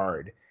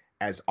hard,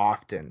 as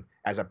often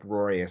as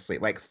uproariously,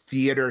 like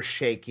theater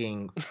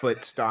shaking, foot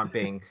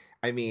stomping.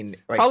 I mean,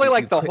 like Probably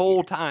like you the could.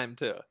 whole time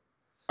too.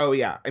 Oh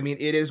yeah, I mean,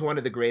 it is one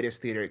of the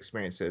greatest theater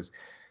experiences.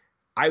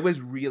 I was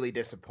really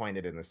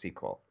disappointed in the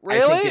sequel. I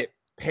think Really? it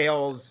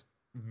pales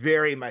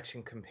very much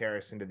in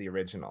comparison to the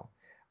original.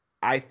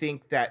 I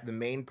think that the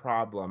main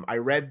problem, I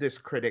read this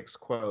critic's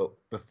quote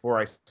before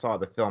I saw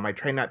the film. I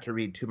try not to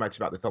read too much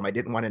about the film. I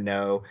didn't want to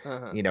know,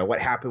 Uh-huh. what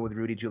happened with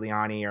Rudy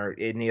Giuliani or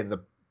any of the,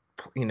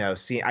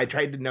 see, I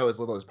tried to know as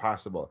little as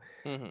possible.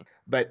 Hmm.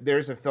 But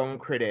there's a film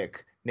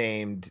critic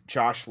named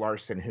Josh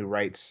Larson who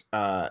writes,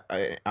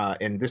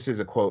 and this is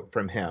a quote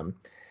from him.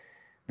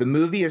 The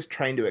movie is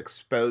trying to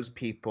expose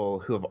people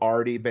who have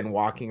already been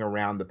walking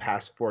around the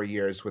past 4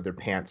 years with their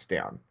pants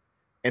down.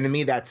 And to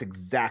me, that's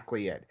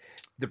exactly it.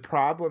 The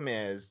problem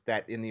is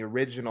that in the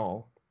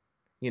original,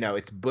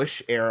 it's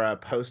Bush era,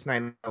 post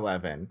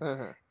 9/11,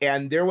 Uh-huh.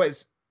 and there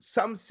was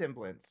some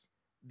semblance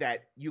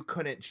that you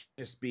couldn't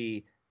just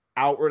be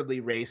outwardly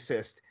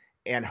racist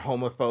and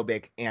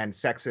homophobic and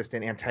sexist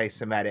and anti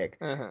Semitic,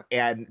 Uh-huh.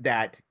 and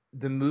that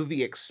the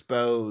movie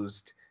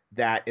exposed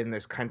that in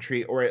this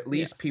country, or at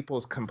least Yes.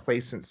 people's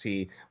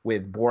complacency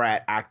with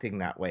Borat acting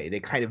that way.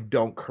 They kind of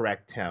don't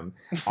correct him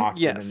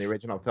often in the Yes.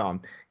 original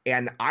film.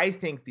 And I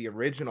think the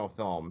original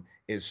film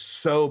is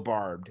so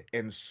barbed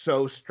and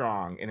so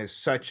strong and is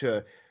such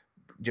a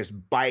just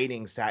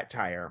biting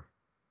satire.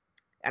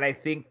 And I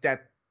think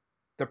that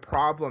the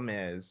problem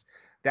is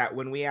that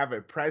when we have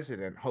a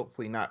president,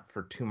 hopefully not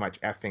for too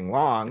much effing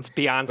long, It's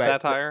beyond but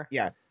satire.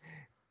 yeah,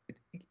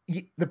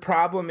 the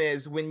problem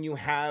is when you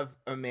have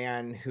a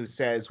man who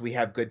says we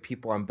have good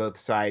people on both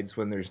sides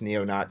when there's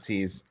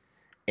neo-Nazis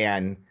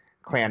and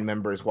Klan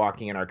members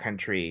walking in our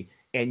country,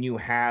 and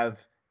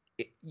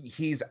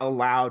he's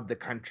allowed the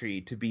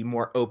country to be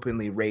more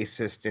openly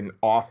racist and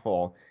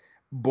awful.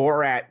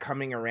 Borat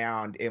coming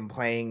around and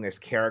playing this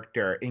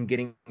character and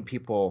getting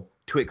people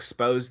to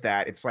expose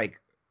that, it's like,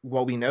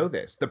 well, we know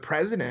this. The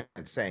president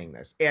saying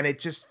this, and it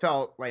just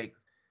felt like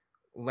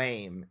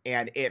lame,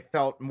 and it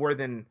felt more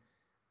than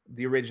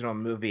the original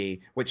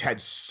movie, which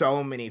had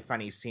so many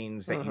funny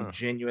scenes that you Uh-huh.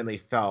 genuinely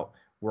felt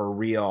were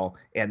real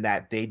and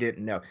that they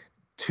didn't know.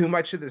 Too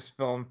much of this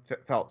film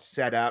felt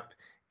set up,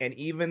 and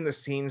even the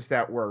scenes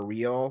that were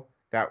real,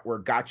 that were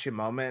gotcha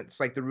moments,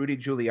 like the Rudy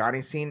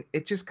Giuliani scene,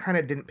 it just kind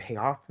of didn't pay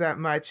off that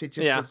much. It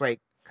just Yeah. was like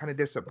kind of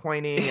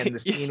disappointing. And the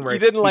scene You where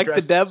didn't he like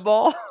the dev dresses,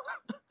 ball?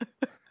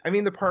 I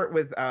mean, the part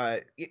with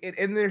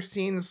and there's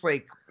scenes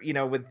like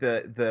with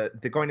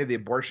the going to the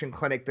abortion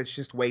clinic that's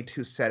just way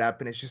too set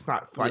up and it's just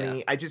not Yeah.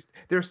 funny. There's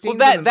Well, scenes in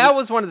the that movie,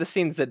 was one of the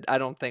scenes that I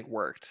don't think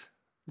worked.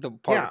 The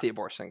part with yeah. the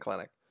abortion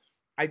clinic.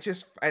 I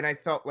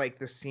felt like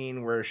the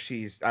scene where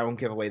I won't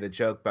give away the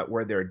joke, but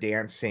where they're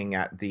dancing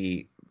at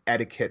the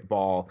etiquette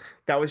ball,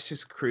 that was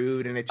just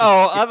crude, and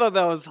Oh, I thought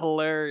that was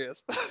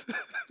hilarious.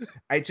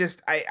 I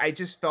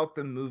just felt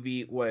the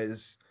movie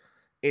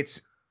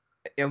it's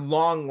a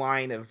long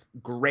line of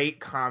great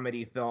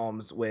comedy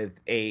films with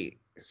a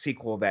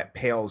sequel that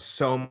pales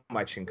so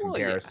much in Well,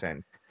 yeah.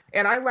 comparison.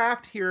 And I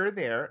laughed here or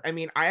there. I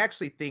mean, I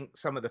actually think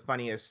some of the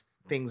funniest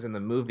things in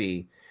the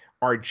movie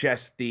are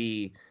just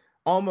the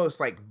almost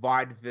like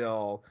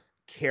vaudeville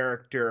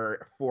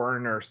character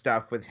foreigner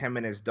stuff with him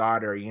and his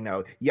daughter,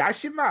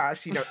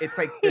 Yashimash, it's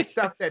like the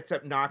stuff that's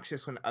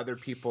obnoxious when other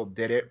people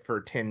did it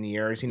for 10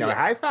 years, Yes.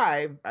 high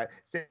five,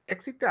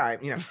 sexy time,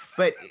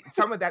 but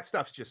some of that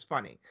stuff's just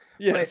funny.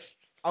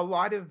 Yes. But a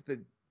lot of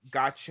the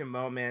gotcha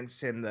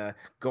moments and the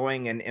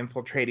going and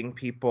infiltrating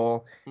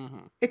people,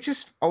 it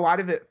just, a lot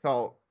of it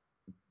felt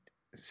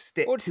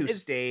too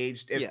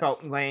staged. It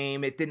felt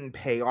lame. It didn't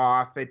pay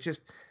off.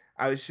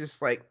 I was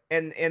just like,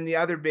 and the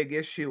other big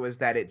issue was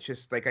that it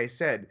just, like I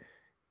said,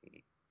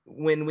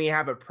 when we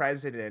have a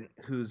president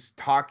who's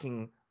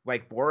talking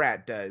like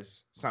Borat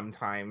does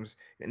sometimes,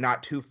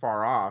 not too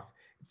far off,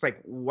 it's like,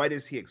 what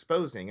is he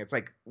exposing? It's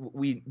like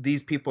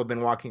these people have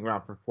been walking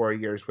around for 4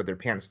 years with their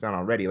pants down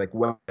already. Like,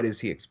 what is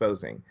he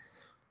exposing?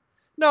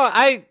 No,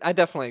 I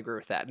definitely agree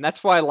with that. And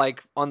that's why,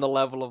 like, on the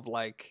level of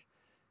like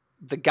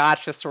the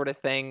gotcha sort of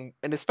thing,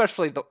 and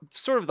especially the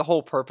sort of the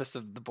whole purpose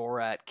of the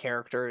Borat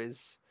character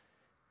is,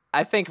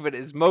 I think of it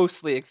as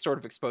mostly sort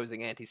of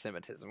exposing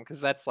anti-Semitism, because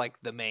that's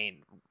like the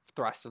main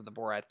thrust of the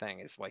Borat thing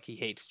is like he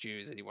hates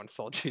Jews and he wants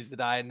all Jews to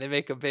die, and they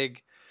make a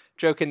big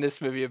joke in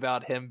this movie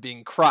about him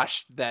being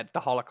crushed that the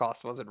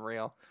Holocaust wasn't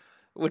real,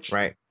 which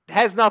Right.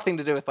 has nothing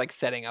to do with like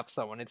setting up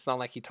someone. It's not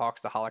like he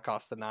talks to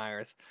Holocaust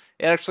deniers.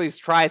 It actually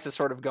tries to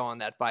sort of go on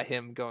that by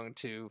him going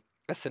to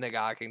a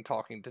synagogue and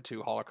talking to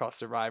two Holocaust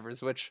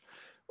survivors, which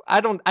I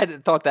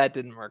thought that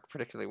didn't work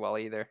particularly well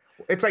either.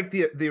 It's like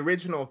the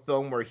original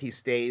film where he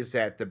stays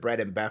at the bread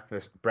and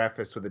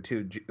breakfast with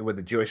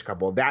the Jewish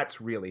couple.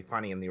 That's really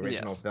funny in the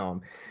original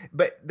film.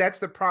 But that's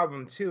the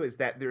problem too, is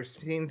that there's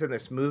scenes in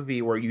this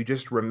movie where you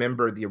just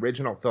remember the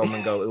original film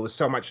and go, it was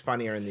so much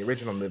funnier in the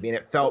original movie, and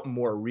it felt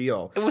more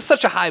real. It was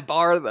such a high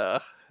bar though.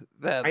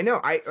 That I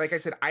know. Like I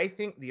said, I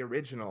think the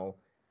original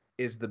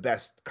is the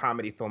best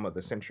comedy film of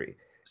the century.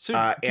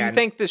 So do you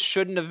think this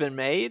shouldn't have been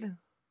made?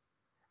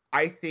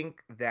 I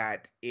think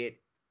that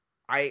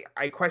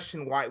I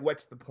question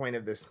what's the point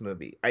of this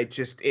movie.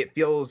 It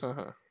feels,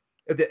 Uh-huh.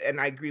 and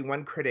I agree.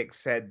 One critic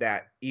said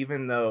that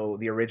even though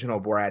the original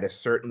Borat is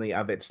certainly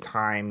of its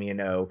time,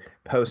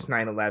 post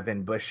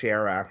 9/11 Bush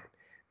era,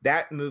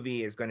 that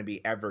movie is going to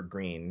be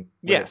evergreen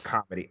with its Yes.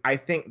 comedy. I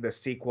think the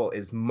sequel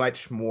is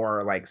much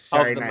more like Of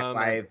Saturday the Night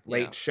moment. Live, Yeah.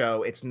 Late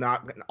Show. It's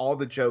not, all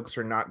the jokes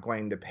are not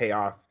going to pay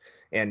off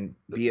and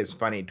be as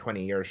funny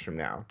 20 years from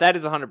now. That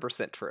is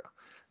 100% true.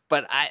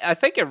 But I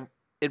think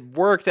it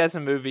worked as a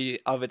movie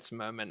of its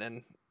moment.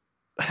 And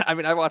I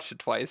mean, I watched it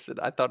twice and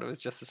I thought it was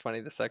just as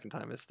funny the second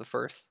time as the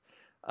first.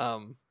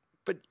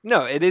 But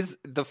no, it is,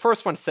 the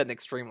first one set an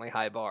extremely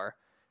high bar.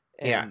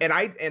 Yeah,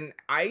 And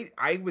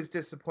I was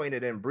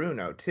disappointed in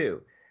Bruno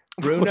too.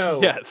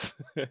 Bruno, yes.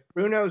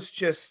 Bruno's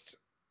just,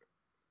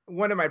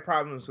 one of my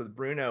problems with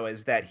Bruno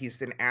is that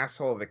he's an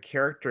asshole of a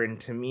character, and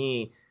to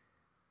me,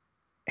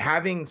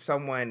 having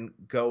someone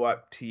go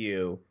up to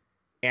you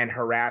and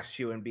harass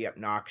you and be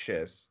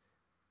obnoxious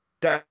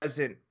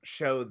doesn't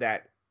show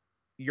that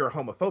you're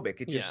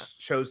homophobic. It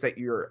just shows that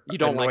You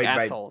don't like annoyed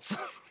by, assholes.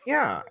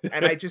 yeah.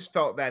 And I just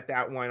felt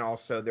that one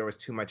also, there was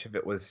too much of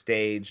it was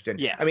staged. And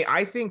Yes. I mean,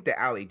 I think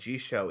the Ali G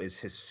show is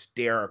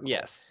hysterical.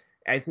 Yes.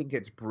 I think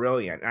it's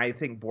brilliant. And I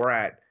think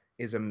Borat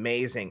is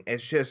amazing.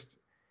 It's just,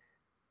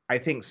 I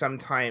think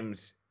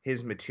sometimes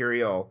his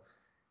material,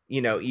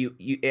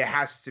 it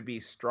has to be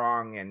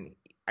strong. And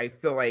I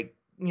feel like,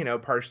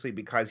 partially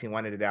because he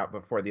wanted it out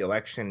before the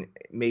election,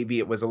 maybe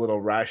it was a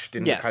little rushed,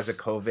 and because of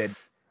COVID,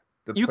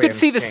 you could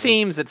see the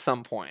seams at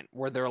some point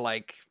where they're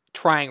like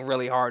trying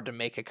really hard to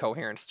make a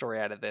coherent story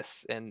out of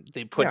this, and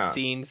they put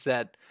scenes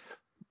that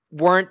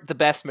weren't the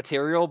best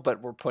material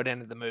but were put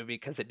into the movie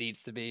because it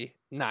needs to be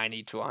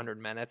 90 to 100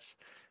 minutes,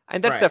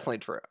 and that's definitely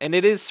true. And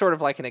it is sort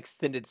of like an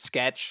extended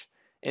sketch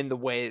in the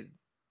way,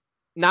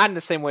 not in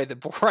the same way that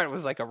Borat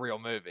was like a real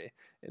movie,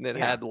 and it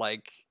had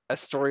like a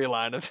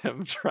storyline of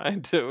him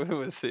trying to, who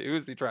was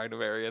he trying to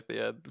marry at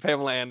the end?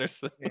 Pamela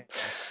Anderson.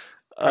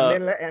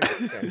 Pamela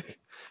Anderson.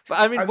 But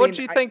I mean, what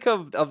do you think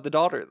of the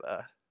daughter,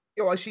 though?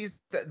 Well, she's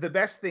the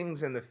best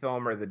things in the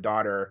film are the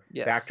daughter.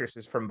 The actress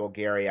is from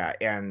Bulgaria,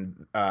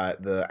 and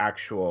the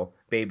actual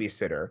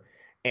babysitter,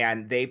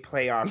 and they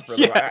play off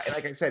really well. Like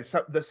I said,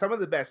 some of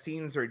the best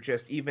scenes are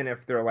just, even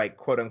if they're like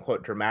quote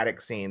unquote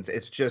dramatic scenes,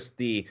 it's just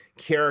the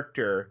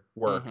character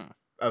work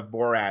of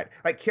Borat.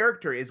 Like,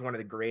 character is one of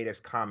the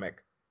greatest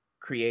comic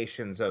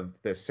creations of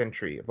this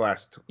century, of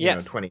last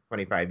 20,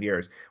 25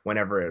 years,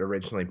 whenever it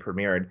originally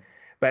premiered.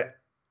 But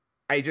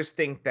I just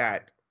think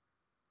that,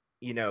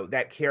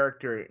 that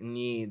character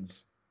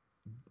needs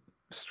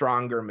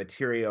stronger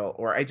material,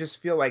 or I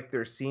just feel like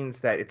there's scenes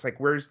that it's like,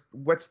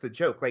 what's the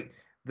joke? Like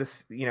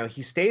this,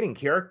 he stayed in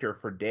character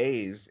for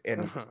days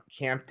and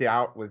camped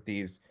out with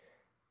these,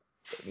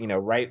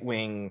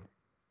 right-wing,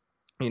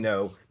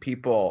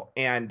 people.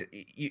 And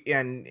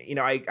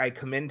I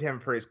commend him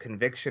for his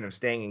conviction of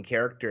staying in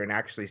character and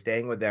actually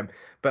staying with them.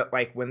 But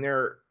like, when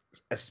they're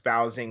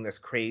espousing this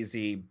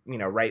crazy,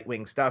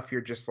 right-wing stuff, you're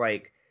just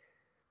like,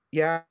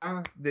 yeah,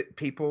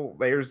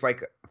 there's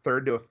like a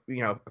third of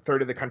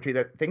the country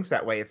that thinks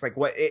that way. It's like,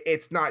 what?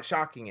 It's not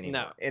shocking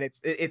anymore. No. And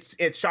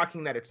it's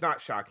shocking that it's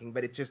not shocking,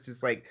 but it just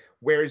is like,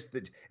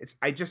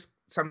 I just,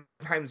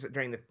 sometimes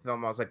during the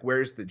film, I was like,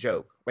 where's the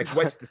joke? Like,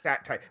 what's the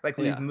satire? Like,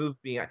 we've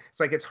moved beyond. It's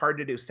like, it's hard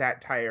to do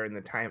satire in the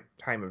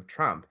time of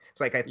Trump.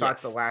 It's like, I thought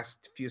the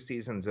last few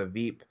seasons of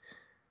Veep,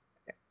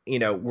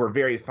 were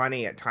very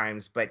funny at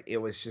times, but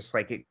it was just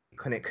like, it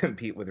couldn't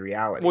compete with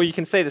reality. Well, you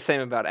can say the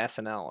same about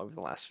SNL over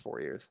the last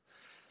 4 years.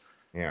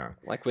 Yeah.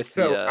 Like with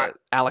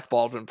Alec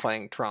Baldwin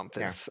playing Trump.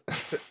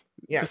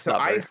 So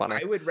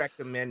I would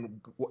recommend,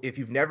 if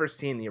you've never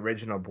seen the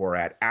original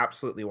Borat,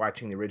 absolutely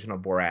watching the original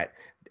Borat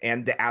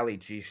and the Ali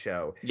G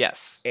show.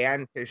 Yes.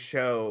 And his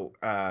show,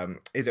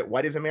 is it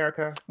What is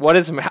America? What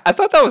is America? I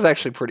thought that was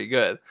actually pretty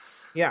good.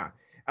 Yeah.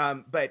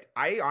 But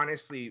I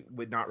honestly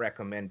would not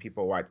recommend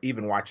people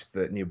watch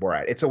the new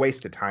Borat. It's a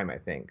waste of time, I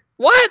think.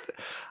 What?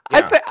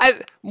 Yeah.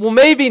 Well,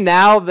 maybe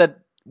now that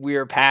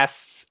we're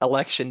past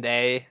election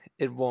day,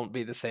 it won't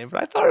be the same.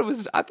 But I thought it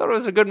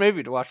was a good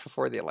movie to watch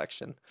before the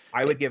election.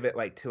 I would give it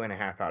like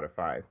 2.5 out of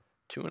 5.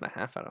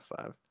 2.5 out of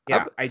 5.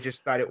 Yeah, I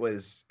just thought it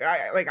was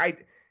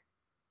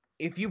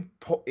if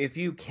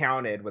you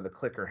counted with a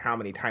clicker how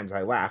many times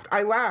I laughed,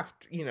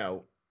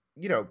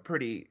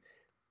 pretty.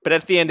 But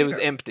at the end, it was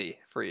empty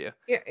for you.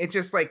 Yeah, it's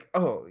just like,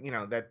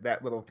 that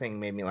little thing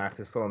made me laugh.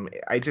 This little,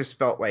 I just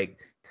felt like,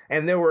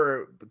 and there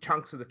were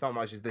chunks of the film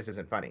I was just, this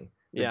isn't funny.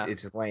 Yeah,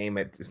 it's just lame.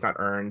 It's not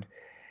earned.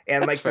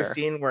 And that's fair. The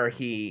scene where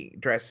he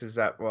dresses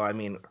up. Well, I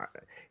mean,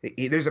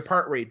 there's a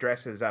part where he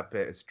dresses up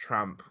as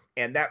Trump,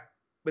 and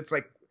it's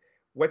like,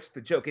 what's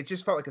the joke? It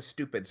just felt like a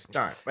stupid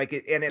stunt. Like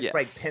it's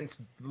like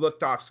Pence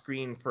looked off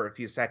screen for a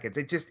few seconds.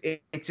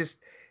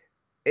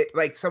 It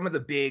like some of the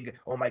big,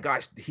 oh my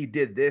gosh, he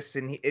did this,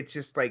 and it's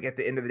just like, at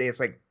the end of the day, it's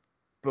like,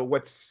 but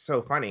what's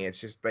so funny? It's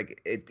just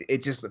like,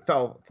 it just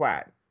fell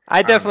flat.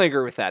 I definitely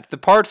agree with that. The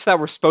parts that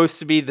were supposed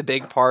to be the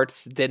big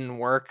parts didn't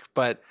work,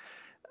 but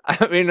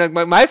I mean, like,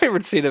 my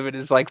favorite scene of it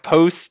is like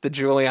post the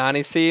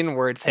Giuliani scene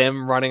where it's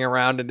him running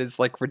around in his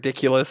like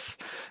ridiculous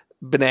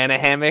banana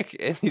hammock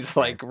and he's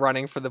like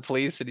running for the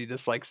police and he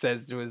just like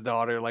says to his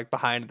daughter like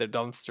behind the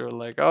dumpster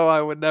like, "Oh,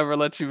 I would never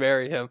let you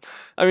marry him."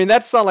 I mean,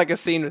 that's not like a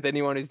scene with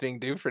anyone who's being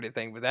duped or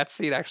anything, but that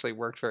scene actually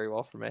worked very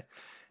well for me.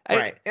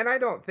 Right. And I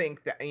don't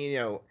think that,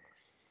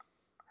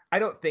 I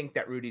don't think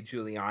that Rudy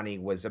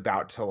Giuliani was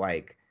about to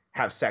like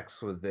have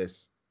sex with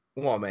this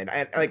woman.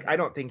 And like, I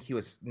don't think he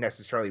was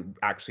necessarily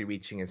actually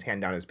reaching his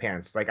hand down his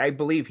pants. Like, I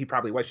believe he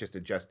probably was just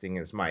adjusting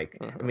his mic.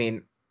 I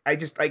mean, I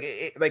just like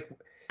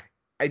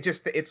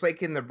it's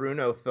like in the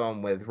Bruno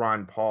film with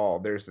Ron Paul,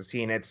 there's a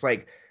scene, it's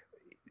like,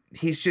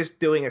 he's just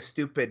doing a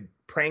stupid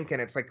prank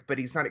and it's like, but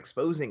he's not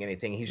exposing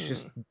anything. He's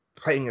just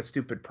playing a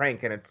stupid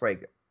prank. And it's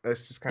like,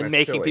 that's just kind of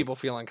making silly. people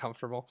feel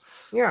uncomfortable.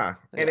 Yeah.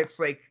 And it's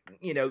like,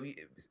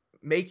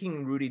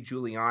 making Rudy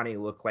Giuliani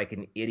look like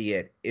an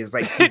idiot is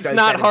like, it's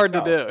not hard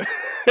to do.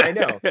 I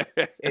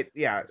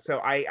know.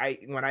 So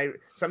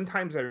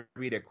sometimes I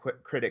read a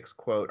critic's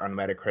quote on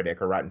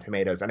Metacritic or Rotten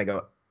Tomatoes and I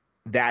go,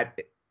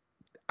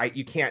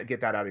 you can't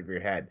get that out of your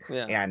head.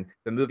 Yeah. And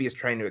the movie is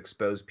trying to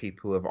expose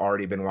people who have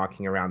already been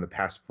walking around the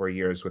past 4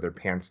 years with their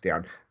pants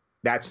down.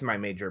 That's my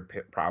major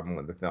problem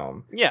with the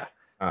film. Yeah.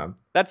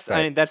 That's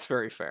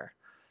very fair.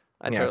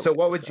 So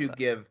what would you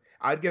give?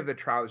 I'd give the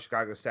Trial of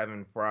Chicago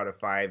 7 4 out of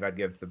 5. I'd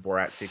give the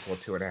Borat sequel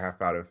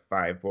 2.5 out of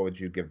 5. What would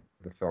you give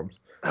the films?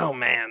 Oh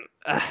man,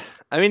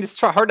 I mean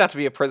it's hard not to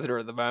be a prisoner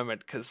at the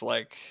moment because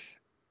like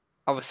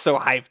I was so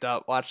hyped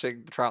up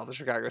watching the Trial of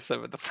Chicago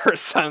 7 the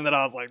first time that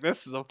I was like,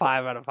 this is a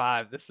 5 out of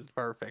 5. This is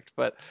perfect.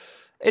 But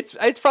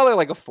it's probably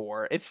like a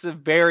 4. It's a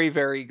very,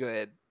 very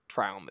good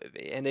trial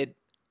movie, and it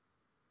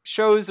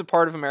shows a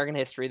part of American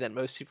history that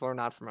most people are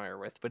not familiar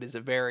with, but is a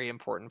very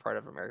important part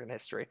of American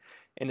history.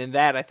 And in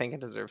that, I think it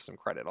deserves some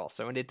credit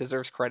also. And it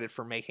deserves credit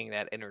for making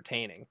that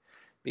entertaining.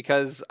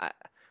 Because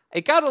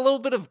it got a little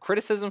bit of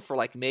criticism for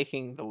like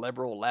making the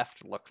liberal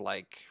left look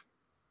like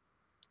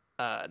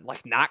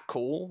not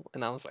cool.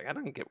 And I was like, I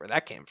don't get where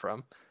that came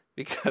from.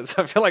 Because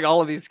I feel like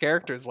all of these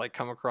characters like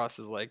come across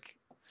as like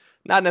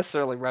not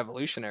necessarily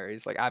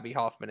revolutionaries, like Abbie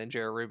Hoffman and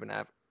Jerry Rubin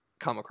have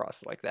come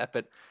across like that,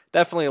 but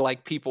definitely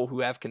like people who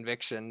have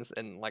convictions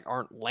and like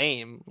aren't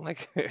lame.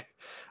 Like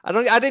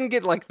I didn't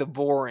get like the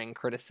boring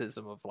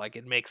criticism of like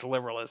it makes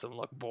liberalism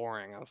look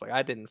boring. I was like,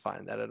 I didn't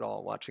find that at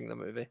all watching the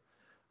movie.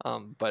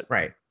 But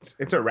right,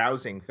 it's a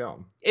rousing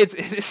film. It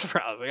is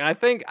rousing. I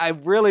think I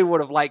really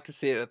would have liked to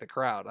see it with the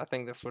crowd. I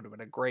think this would have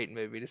been a great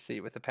movie to see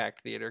with a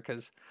packed theater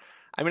because,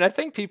 I mean, I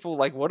think people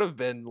like would have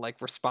been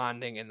like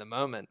responding in the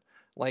moment.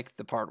 Like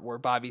the part where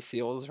Bobby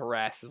Seale is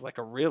harassed is like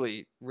a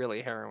really,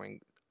 really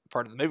harrowing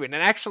part of the movie. And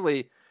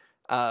actually,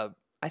 I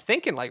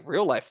think in like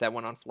real life that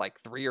went on for like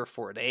 3 or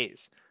 4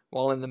 days.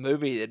 While in the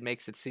movie, it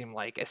makes it seem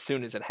like as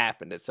soon as it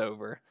happened, it's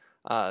over.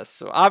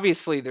 So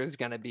obviously there's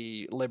going to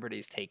be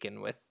liberties taken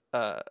with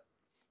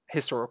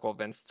historical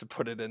events to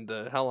put it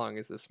into, how long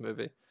is this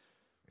movie?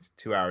 It's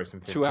 2 hours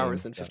and 15 2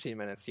 hours and 15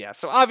 minutes, yeah.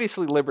 So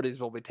obviously liberties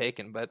will be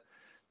taken, but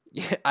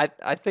yeah,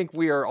 I think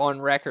we are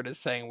on record as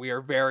saying we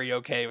are very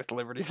okay with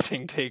liberties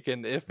being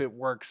taken if it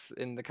works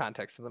in the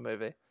context of the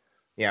movie.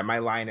 Yeah, my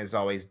line is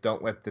always,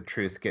 don't let the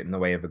truth get in the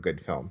way of a good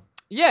film.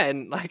 Yeah,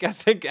 and like I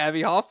think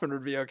Abbie Hoffman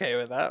would be okay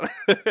with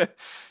that.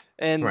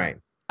 And right.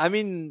 I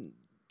mean,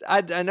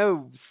 I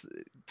know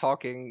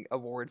talking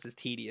awards is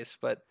tedious,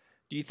 but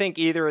do you think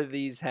either of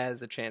these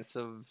has a chance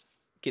of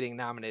getting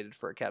nominated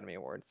for Academy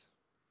Awards?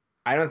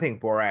 I don't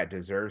think Borat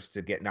deserves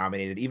to get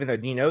nominated, even though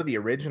the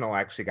original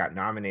actually got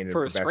nominated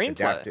for Best screenplay.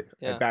 Adapted.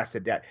 Yeah. Best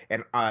Adapted.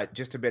 And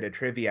just a bit of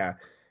trivia: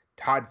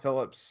 Todd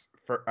Phillips'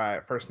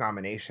 first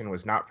nomination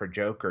was not for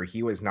Joker.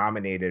 He was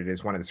nominated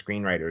as one of the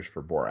screenwriters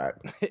for Borat.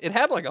 It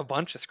had like a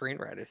bunch of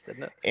screenwriters,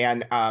 didn't it?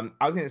 And I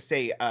was going to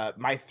say,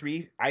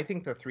 I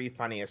think the 3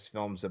 funniest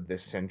films of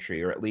this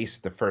century, or at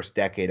least the first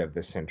decade of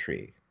this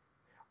century,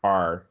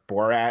 are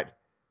Borat,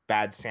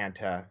 Bad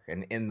Santa,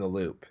 and In the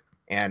Loop.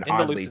 And In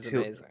oddly, the Loop is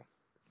amazing.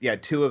 Yeah,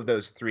 2 of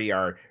those 3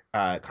 are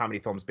comedy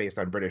films based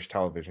on British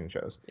television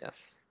shows.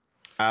 Yes.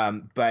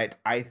 But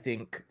I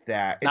think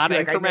that... Not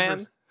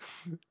Anchorman?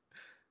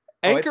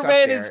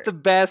 Anchorman is the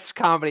best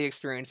comedy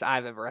experience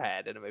I've ever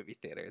had in a movie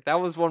theater. That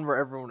was one where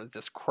everyone was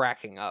just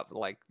cracking up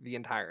like the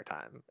entire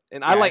time.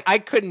 And I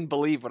couldn't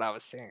believe what I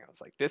was seeing. I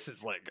was like, this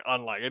is like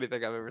unlike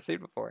anything I've ever seen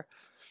before.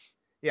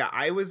 Yeah,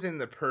 I was in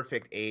the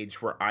perfect age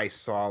where I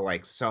saw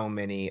like so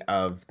many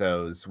of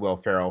those Will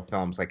Ferrell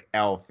films like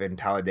Elf and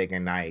Talladega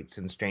Nights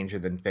and Stranger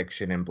Than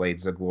Fiction and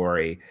Blades of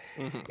Glory.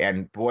 Mm-hmm.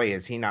 And boy,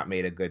 has he not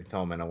made a good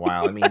film in a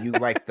while. I mean, you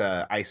like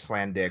the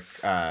Icelandic...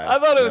 I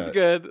thought it was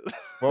good.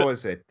 What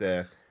was it?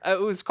 It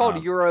was called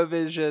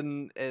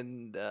Eurovision,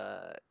 and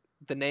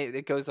the name,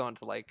 it goes on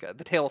to like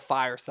the Tale of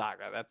Fire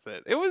saga. That's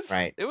it. It was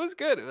right. It was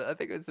good. I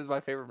think this is my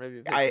favorite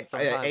movie.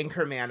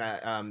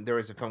 Anchorman. There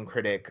was a film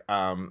critic,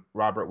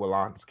 Robert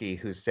Wolanski,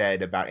 who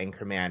said about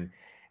Anchorman,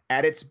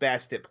 at its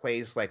best, it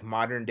plays like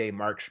modern day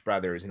Marx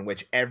Brothers, in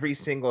which every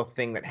single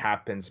thing that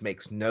happens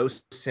makes no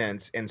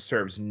sense and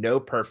serves no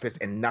purpose,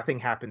 and nothing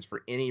happens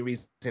for any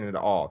reason at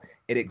all.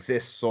 It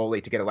exists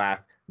solely to get a laugh,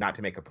 not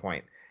to make a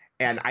point.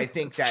 And I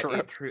think It's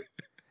that true.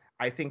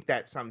 I think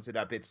that sums it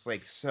up. It's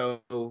like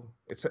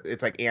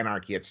it's like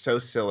anarchy. It's so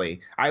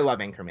silly. I love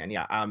Anchorman.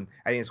 Yeah. I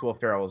think it's Will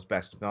Ferrell's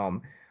best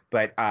film.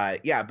 But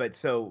yeah. But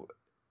so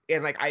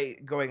and like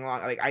going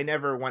along, like I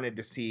never wanted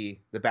to see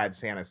the Bad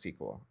Santa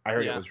sequel. I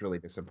heard it was really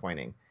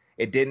disappointing.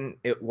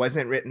 It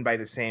wasn't written by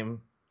the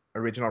same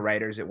original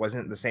writers. It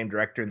wasn't the same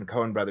director, and the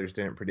Coen brothers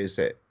didn't produce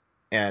it.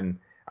 And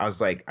I was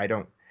like,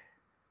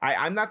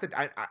 I'm not that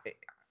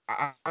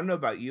I don't know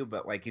about you,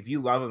 but like if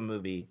you love a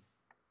movie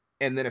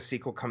and then a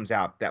sequel comes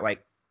out that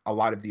like a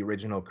lot of the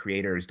original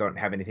creators don't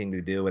have anything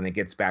to do and it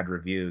gets bad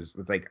reviews,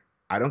 it's like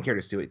I don't care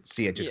to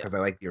see it just because I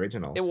like the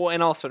original.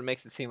 And also it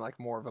makes it seem like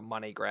more of a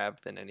money grab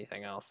than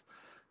anything else.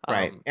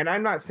 Right. And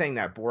I'm not saying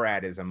that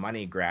Borat is a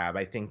money grab.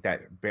 I think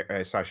that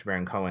Sacha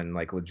Baron Cohen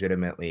like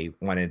legitimately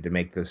wanted to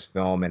make this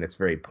film, and it's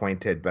very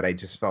pointed, but I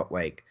just felt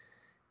like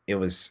it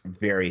was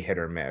very hit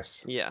or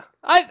miss. Yeah.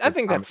 I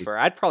think that's fair.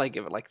 I'd probably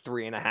give it like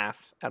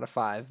 3.5 out of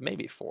 5,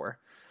 maybe 4.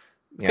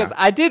 Because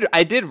I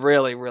did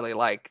really, really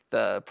like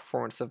the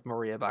performance of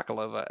Maria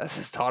Bakalova as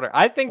his daughter.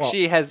 I think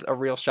she has a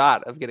real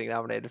shot of getting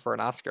nominated for an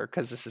Oscar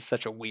because this is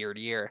such a weird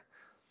year.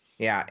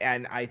 Yeah,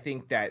 and I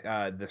think that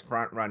the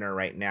front runner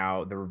right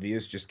now, the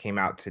reviews just came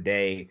out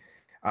today.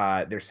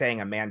 They're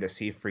saying Amanda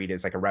Seyfried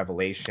is like a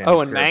revelation.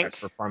 Oh, and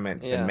Mank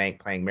performance, and Mank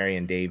playing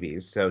Marion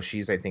Davies. So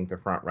she's, I think, the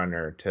front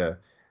runner to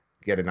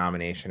get a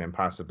nomination and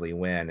possibly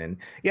win. And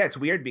yeah, it's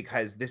weird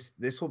because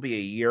this will be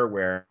a year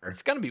where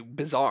it's going to be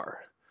bizarre.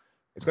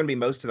 It's going to be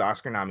most of the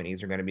Oscar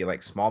nominees are going to be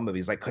like small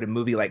movies. Like, could a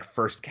movie like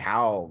First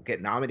Cow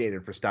get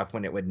nominated for stuff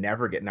when it would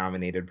never get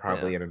nominated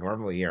probably in a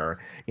normal year?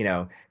 You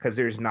know, because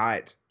there's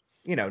not,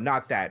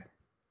 not that,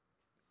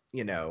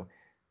 a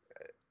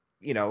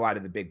lot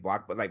of the big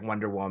block, but like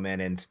Wonder Woman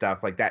and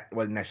stuff like that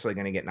wasn't necessarily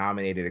going to get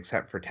nominated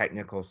except for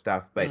technical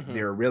stuff. But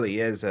there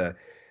really is a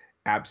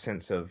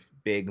absence of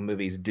big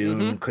movies.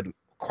 Dune could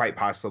quite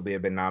possibly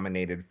have been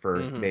nominated for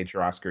major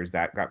Oscars.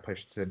 That got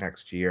pushed to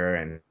next year,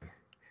 and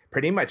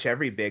pretty much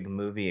every big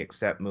movie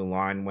except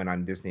Mulan went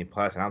on Disney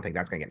Plus. I don't think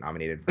that's going to get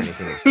nominated for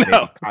anything except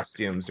maybe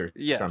costumes or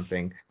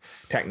something.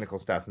 Technical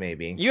stuff,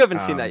 maybe. You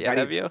haven't seen that yet,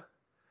 have you?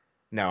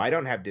 No, I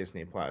don't have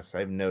Disney Plus. I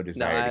have no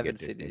desire to get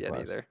Disney Plus. I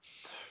haven't seen it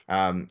yet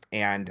either.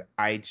 And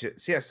I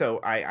just, so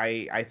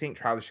I think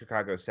Trial of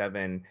Chicago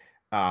 7,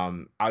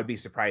 I would be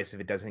surprised if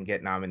it doesn't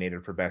get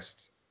nominated for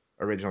Best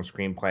Original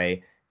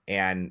Screenplay,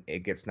 and it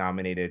gets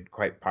nominated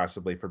quite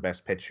possibly for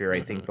Best Picture. I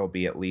think there'll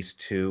be at least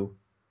 2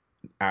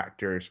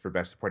 actors for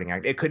Best Supporting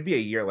Actor. It could be a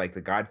year like The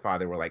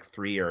Godfather where like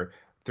 3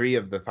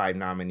 of the 5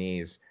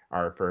 nominees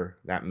are for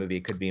that movie.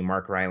 It could be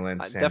Mark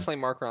Rylance. Definitely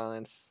Mark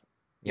Rylance.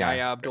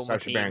 Yahya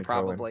Abdul-Mateen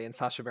probably, and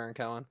Sacha Baron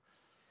Cohen.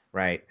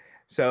 Right.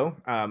 So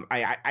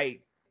I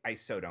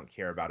so don't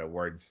care about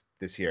awards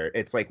this year.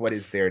 It's like, what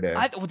is there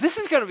to... this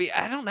is going to be,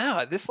 I don't know.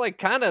 This like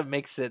kind of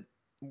makes it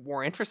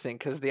more interesting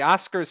because the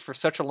Oscars for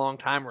such a long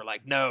time were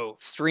like, no,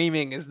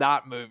 streaming is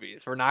not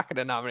movies. We're not going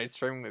to nominate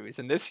streaming movies.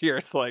 And this year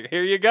it's like,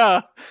 here you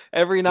go.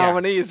 Every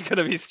nominee is going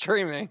to be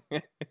streaming.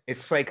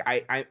 It's like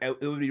I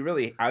would be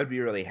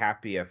really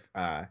happy if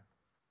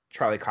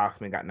Charlie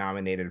Kaufman got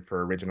nominated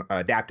for original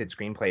adapted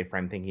screenplay for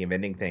I'm Thinking of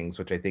Ending Things,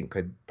 which I think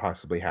could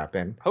possibly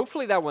happen.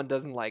 Hopefully that one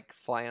doesn't like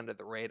fly under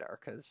the radar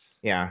because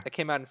it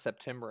came out in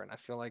September, and I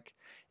feel like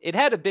it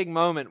had a big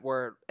moment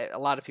where a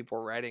lot of people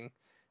were writing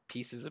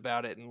pieces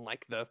about it and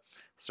like the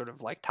sort of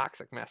like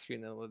toxic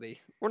masculinity.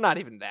 Well, not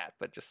even that,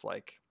 but just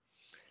like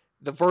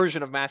the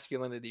version of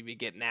masculinity we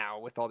get now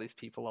with all these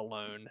people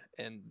alone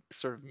and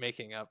sort of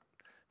making up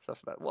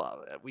stuff about,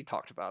 well, we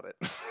talked about it.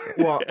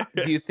 Well,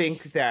 do you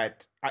think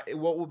that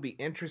what will be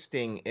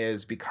interesting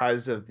is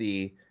because of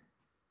the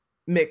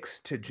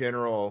mixed to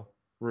general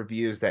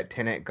reviews that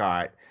Tenet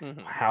got,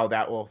 how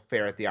that will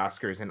fare at the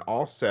Oscars, and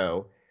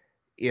also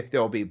if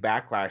there'll be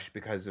backlash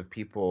because of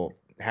people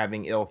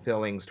having ill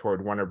feelings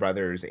toward Warner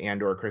Brothers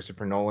and or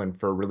Christopher Nolan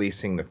for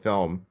releasing the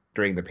film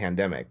during the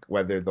pandemic,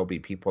 whether there'll be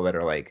people that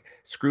are like,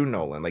 screw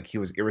Nolan, like he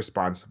was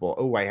irresponsible.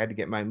 Oh, I had to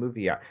get my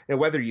movie out. And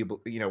whether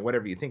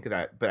whatever you think of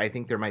that, but I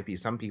think there might be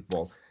some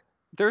people.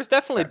 There's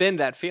definitely been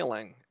that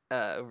feeling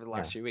over the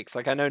last few weeks.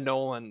 Like I know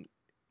Nolan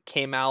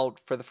came out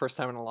for the first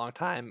time in a long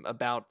time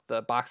about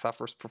the box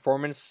office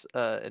performance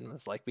and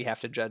was like, we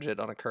have to judge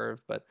it on a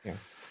curve. But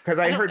because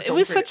I heard it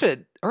was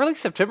early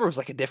September was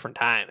like a different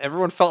time.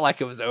 Everyone felt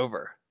like it was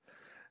over.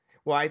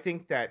 Well, I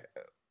think that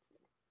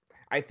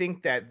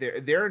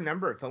there are a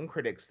number of film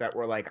critics that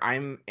were like,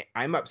 I'm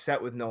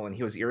upset with Nolan.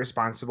 He was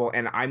irresponsible,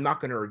 and I'm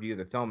not going to review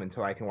the film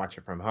until I can watch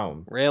it from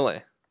home.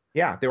 Really?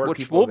 Yeah, there were which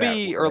people will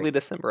be early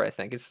December. I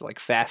think it's like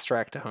fast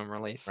track to home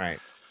release. Right.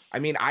 I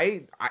mean,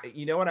 I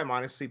what I'm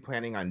honestly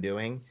planning on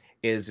doing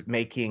is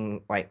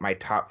making like my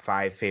top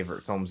 5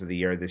 favorite films of the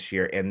year this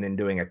year, and then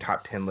doing a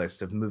top 10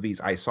 list of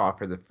movies I saw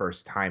for the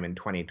first time in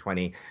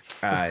 2020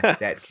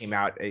 that came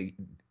out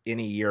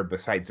any year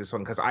besides this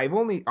one because I've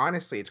only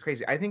honestly it's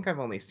crazy. I think I've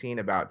only seen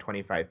about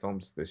 25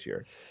 films this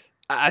year.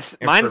 And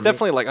for Mine's me,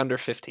 definitely like under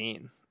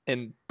 15,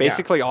 and yeah,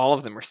 basically all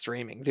of them are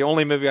streaming. The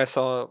only movie I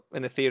saw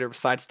in the theater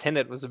besides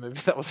Tenet was a movie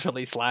that was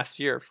released last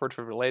year,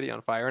 Portrait of a Lady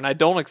on Fire, and I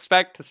don't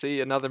expect to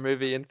see another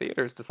movie in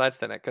theaters besides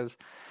Tenet because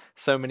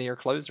so many are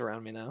closed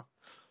around me now.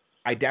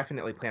 I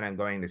definitely plan on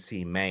going to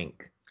see Mank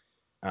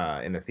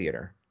in the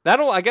theater.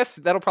 I guess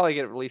that'll probably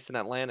get released in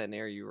Atlanta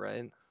near you,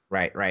 right?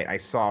 Right, right. I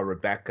saw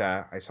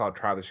Rebecca. I saw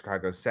Trial of the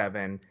Chicago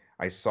 7.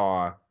 I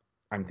saw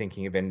I'm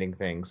Thinking of Ending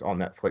Things, all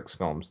Netflix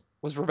films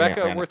Was in Rebecca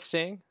Atlanta. worth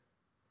seeing?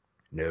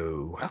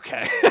 No.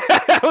 Okay.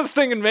 I was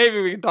thinking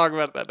maybe we can talk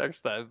about that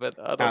next time, but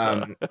I don't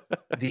know. Um,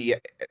 the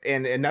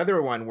and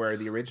another one where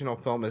the original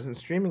film isn't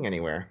streaming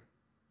anywhere.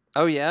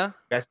 Oh yeah,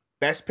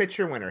 Best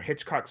Picture winner,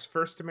 Hitchcock's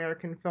first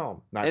American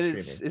film, not it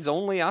streaming. is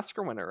only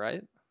Oscar winner,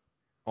 right?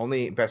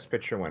 Only Best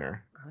Picture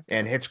winner.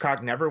 And Okay.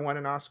 Hitchcock never won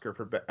an Oscar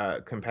for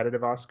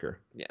competitive Oscar.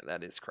 Yeah,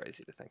 that is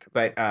crazy to think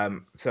about. But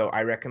so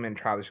I recommend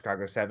Trial of the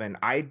Chicago 7.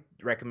 I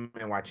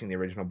recommend watching the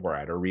original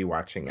Borat or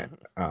rewatching it.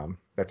 Mhm.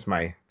 That's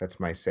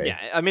my say.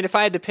 Yeah, I mean, if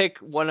I had to pick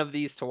one of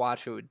these to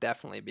watch, it would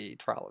definitely be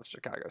Trial of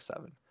Chicago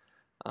 7.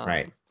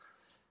 Right.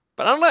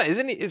 But I don't know.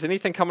 Is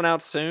anything coming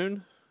out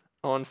soon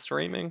on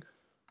streaming?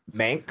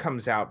 Mank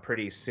comes out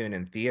pretty soon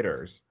in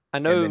theaters, I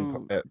and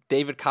then know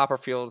David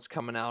Copperfield's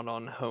coming out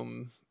on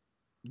home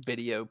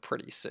video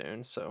pretty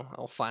soon, so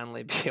I'll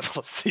finally be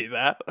able to see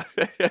that.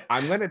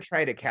 I'm gonna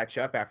try to catch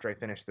up after I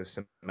finish the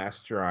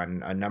semester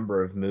on a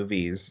number of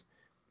movies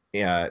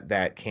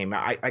that came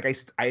out.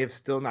 I have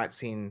still not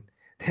seen.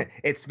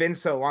 It's been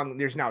so long.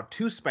 There's now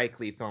 2 Spike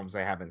Lee films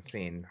I haven't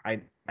seen.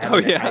 Oh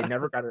yeah. I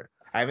never got it.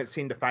 I haven't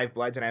seen The Five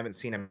Bloods and I haven't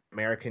seen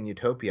American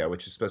Utopia,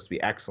 which is supposed to be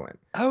excellent.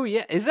 Oh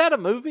yeah. Is that a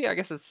movie? I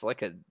guess it's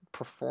like a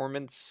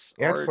performance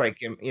Yeah, it's art like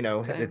thing.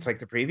 it's like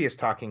the previous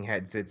Talking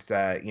Heads. It's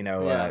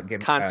Yeah,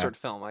 concert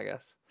film, I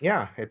guess.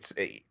 yeah, it's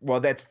well,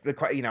 that's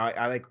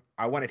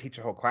I want to teach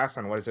a whole class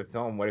on what is a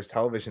film, what is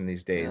television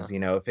these Yeah. days.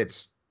 If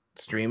it's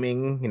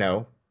streaming,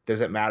 does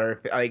it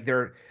matter if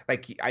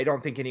I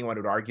don't think anyone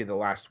would argue The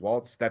Last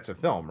Waltz. That's a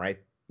film, right?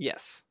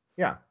 Yes.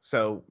 Yeah.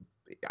 So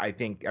I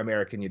think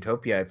American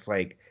Utopia, it's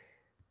like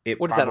it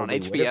What is that on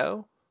probably would have.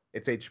 HBO?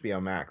 It's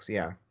HBO Max,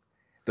 yeah.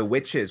 The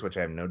Witches, which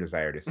I have no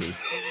desire to see,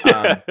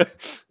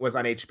 was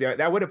on HBO.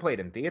 That would have played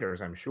in theaters,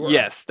 I'm sure.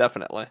 Yes,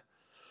 definitely.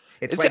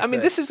 It's like I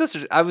mean, this is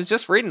just. I was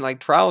just reading like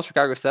Trial of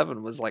Chicago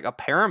 7 was like a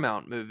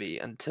Paramount movie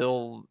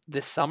until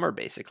this summer,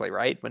 basically,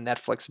 right? When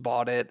Netflix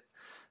bought it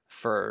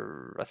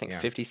for I think yeah.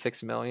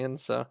 56 million.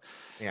 So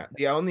Yeah.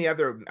 The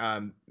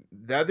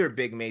other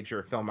big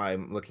major film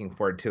I'm looking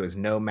forward to is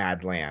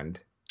Nomadland.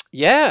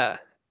 yeah,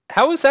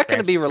 how is that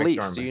going to be Frances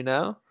released? Do McDormand. you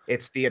know?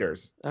 It's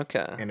theaters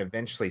Okay, and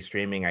eventually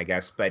streaming, I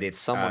guess. But it's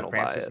someone will buy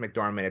Frances it.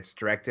 McDormand. It's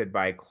directed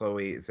by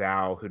Chloe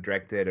Zhao, who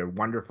directed a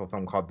wonderful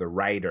film called The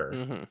Rider,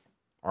 Hmm.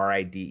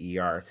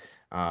 Rider.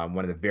 One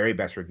of the very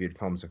best reviewed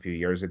films a few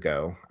years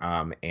ago.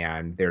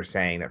 And they're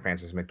saying that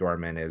Frances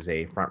McDormand is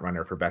a front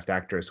runner for Best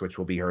Actress, which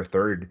will be her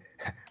third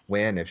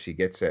win if she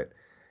gets it.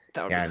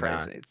 That would And be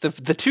crazy. The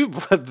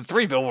the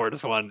Three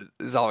Billboards one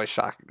is always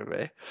shocking to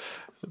me.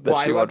 That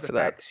I she won love the for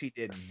fact that. she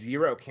did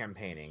zero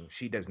campaigning.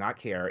 She does not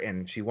care,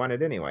 and she won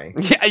it anyway.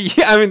 Yeah,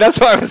 yeah. I mean, that's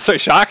why it was so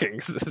shocking.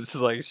 'Cause it's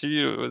like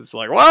she was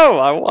like, "Whoa,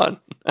 I won."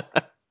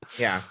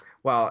 Yeah.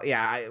 Well,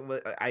 yeah,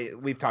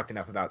 we've talked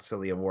enough about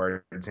silly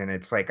awards, and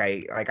it's like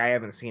I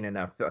haven't seen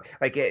enough.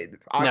 Oscar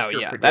Yeah,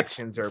 that's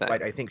predictions the are thing.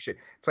 what I think should.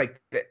 It's like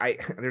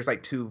there's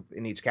like 2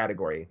 in each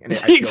category, and I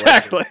feel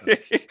Exactly.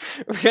 like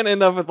We're gonna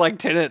end up with like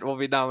Tenet will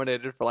be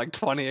nominated for like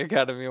 20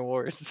 Academy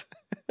Awards.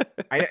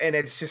 and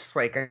it's just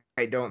like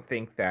I don't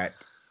think that.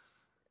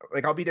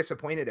 Like I'll be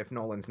disappointed if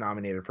Nolan's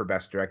nominated for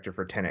Best Director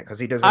for Tenet because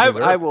he doesn't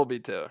deserve I it. will be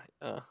too.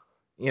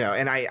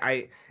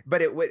 And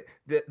but it would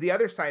the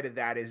other side of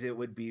that is it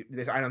would be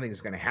this. I don't think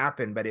it's going to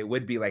happen, but it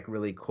would be like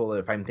really cool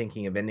if I'm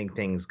Thinking of Ending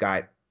Things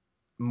got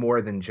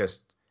more than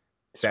just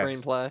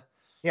best. Screenplay.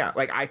 Yeah,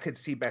 like I could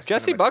see best.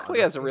 Jessie Buckley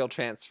has a cinematography real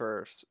chance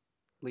for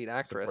lead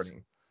actress.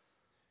 supporting.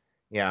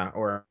 Yeah,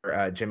 or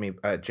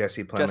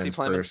Jesse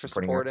Plemons For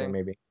supporting. actor,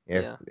 maybe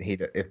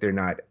if they're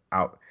not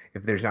out,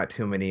 if there's not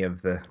too many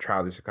of the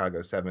Trial of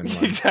Chicago 7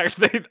 ones.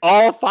 Exactly,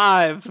 all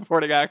 5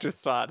 supporting actor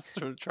spots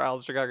from Trial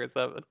of Chicago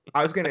 7.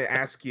 I was going to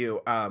ask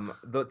you,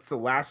 that's the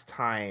last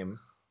time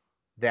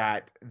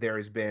that there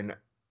has been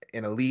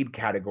in a lead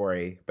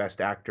category,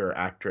 Best Actor,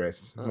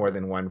 Actress, more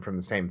than one from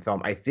the same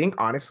film. I think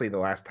honestly, the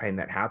last time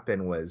that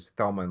happened was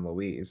Thelma and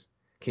Louise.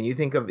 Can you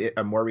think of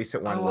a more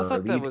recent one where I thought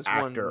a lead that was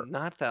actor? one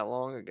not that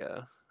long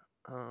ago.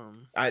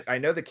 I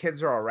know the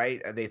kids are all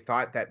right. They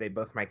thought that they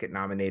both might get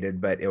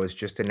nominated, but it was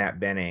just Annette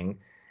Bening,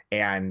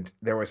 and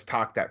there was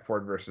talk that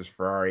Ford versus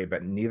Ferrari,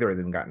 but neither of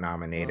them got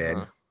nominated.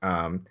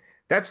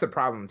 That's the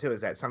problem too,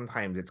 is that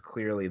sometimes it's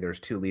clearly there's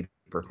 2 lead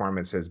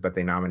performances, but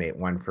they nominate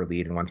one for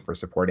lead and one's for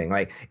supporting.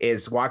 Like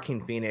is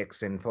Joaquin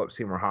Phoenix and Philip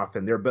Seymour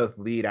Hoffman? They're both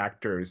lead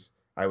actors,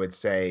 I would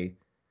say,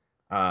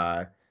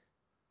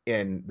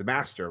 in The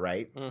Master,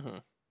 right? Mm-hmm.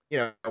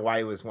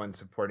 Why was one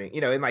supporting?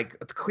 And like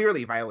it's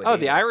clearly Viola. Oh,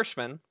 Davis. The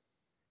Irishman.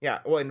 Yeah,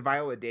 well, and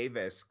Viola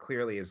Davis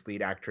clearly is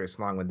lead actress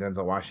along with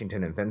Denzel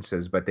Washington and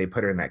Fences, but they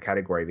put her in that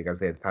category because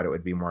they thought it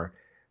would be more,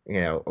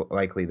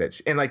 likely that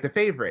and like The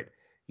Favorite,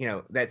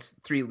 that's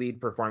 3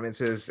 lead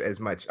performances as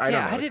much. I don't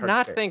know. I It's did hard to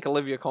not say. think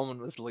Olivia Colman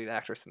was the lead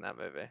actress in that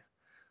movie.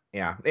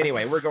 Yeah.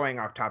 Anyway, we're going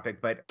off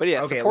topic, but But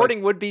yeah, okay,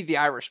 supporting would be The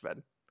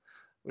Irishman,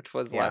 which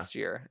was Yeah. last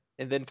year,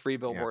 and then Three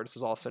Billboards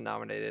was also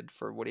nominated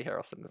for Woody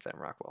Harrelson and Sam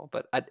Rockwell.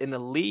 But in the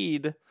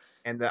lead,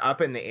 and the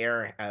Up in the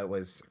Air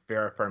was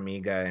Farrah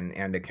Farmiga and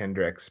Anna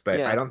Kendricks, but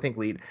Yeah. I don't think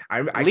lead.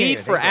 I can't lead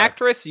even for think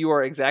actress, you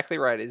are exactly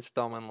right, is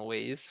Thelma and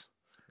Louise.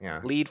 Yeah.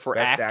 Lead for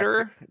Best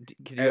actor,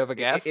 could you have a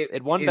guess?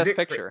 It won is Best it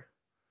Picture.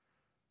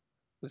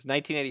 It was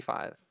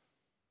 1985.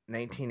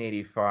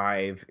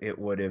 1985. It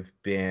would have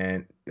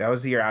been. That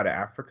was the year Out of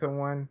Africa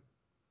one.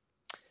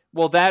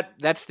 Well,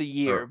 that's the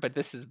year, but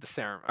this is the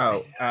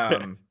ceremony.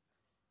 Oh,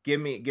 give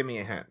me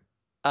a hint.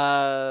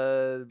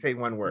 Say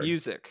one word.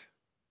 Music.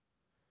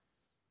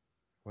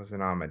 Was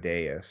it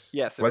Amadeus?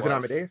 Yes, it was. It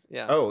Amadeus?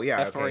 Yeah. Oh, yeah.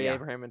 F. Okay, Murray yeah.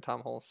 Abraham and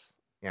Tom Hulce.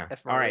 Yeah.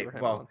 F. All Murray right.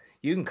 Abraham Well, won.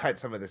 you can cut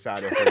some of this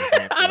out. If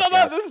I don't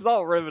know. This is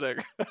all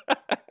riveting.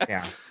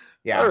 Yeah.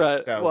 Yeah. All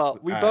right. So, well,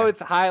 we both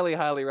highly,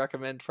 highly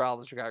recommend Trial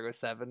of Chicago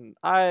 7.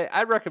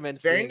 I'd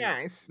recommend very seeing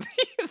nice.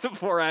 the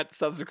Borat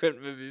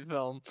subsequent movie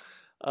film.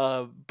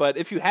 But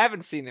if you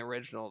haven't seen the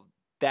original,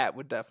 that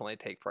would definitely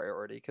take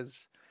priority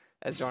because,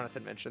 as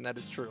Jonathan mentioned, that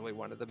is truly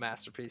one of the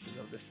masterpieces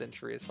of this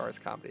century as far as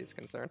comedy is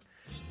concerned.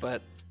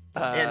 But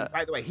and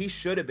by the way, he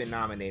should have been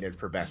nominated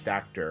for Best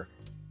Actor.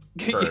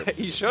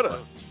 He should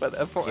have, but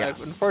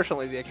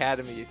unfortunately, the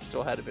Academy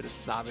still had a bit of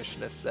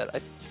snobbishness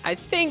that I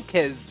think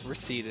has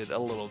receded a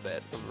little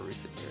bit over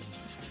recent years.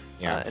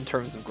 Yeah. In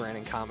terms of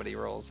granting comedy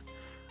roles,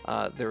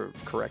 they're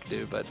correct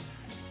due. But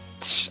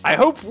I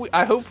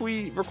hope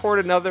we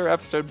record another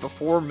episode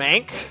before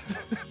Mank,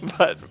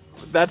 but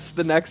that's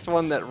the next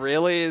one that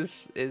really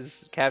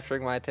is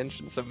capturing my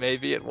attention. So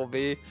maybe it will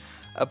be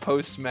a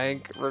post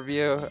Mank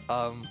review.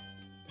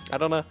 I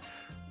don't know.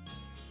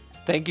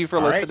 Thank you for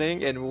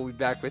listening, and we'll be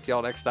back with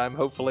y'all next time.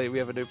 Hopefully, we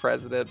have a new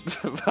president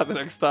by the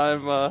next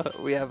time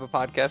we have a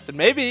podcast. And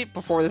maybe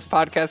before this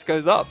podcast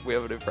goes up, we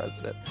have a new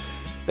president.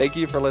 Thank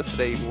you for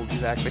listening. We'll be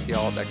back with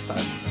y'all next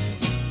time.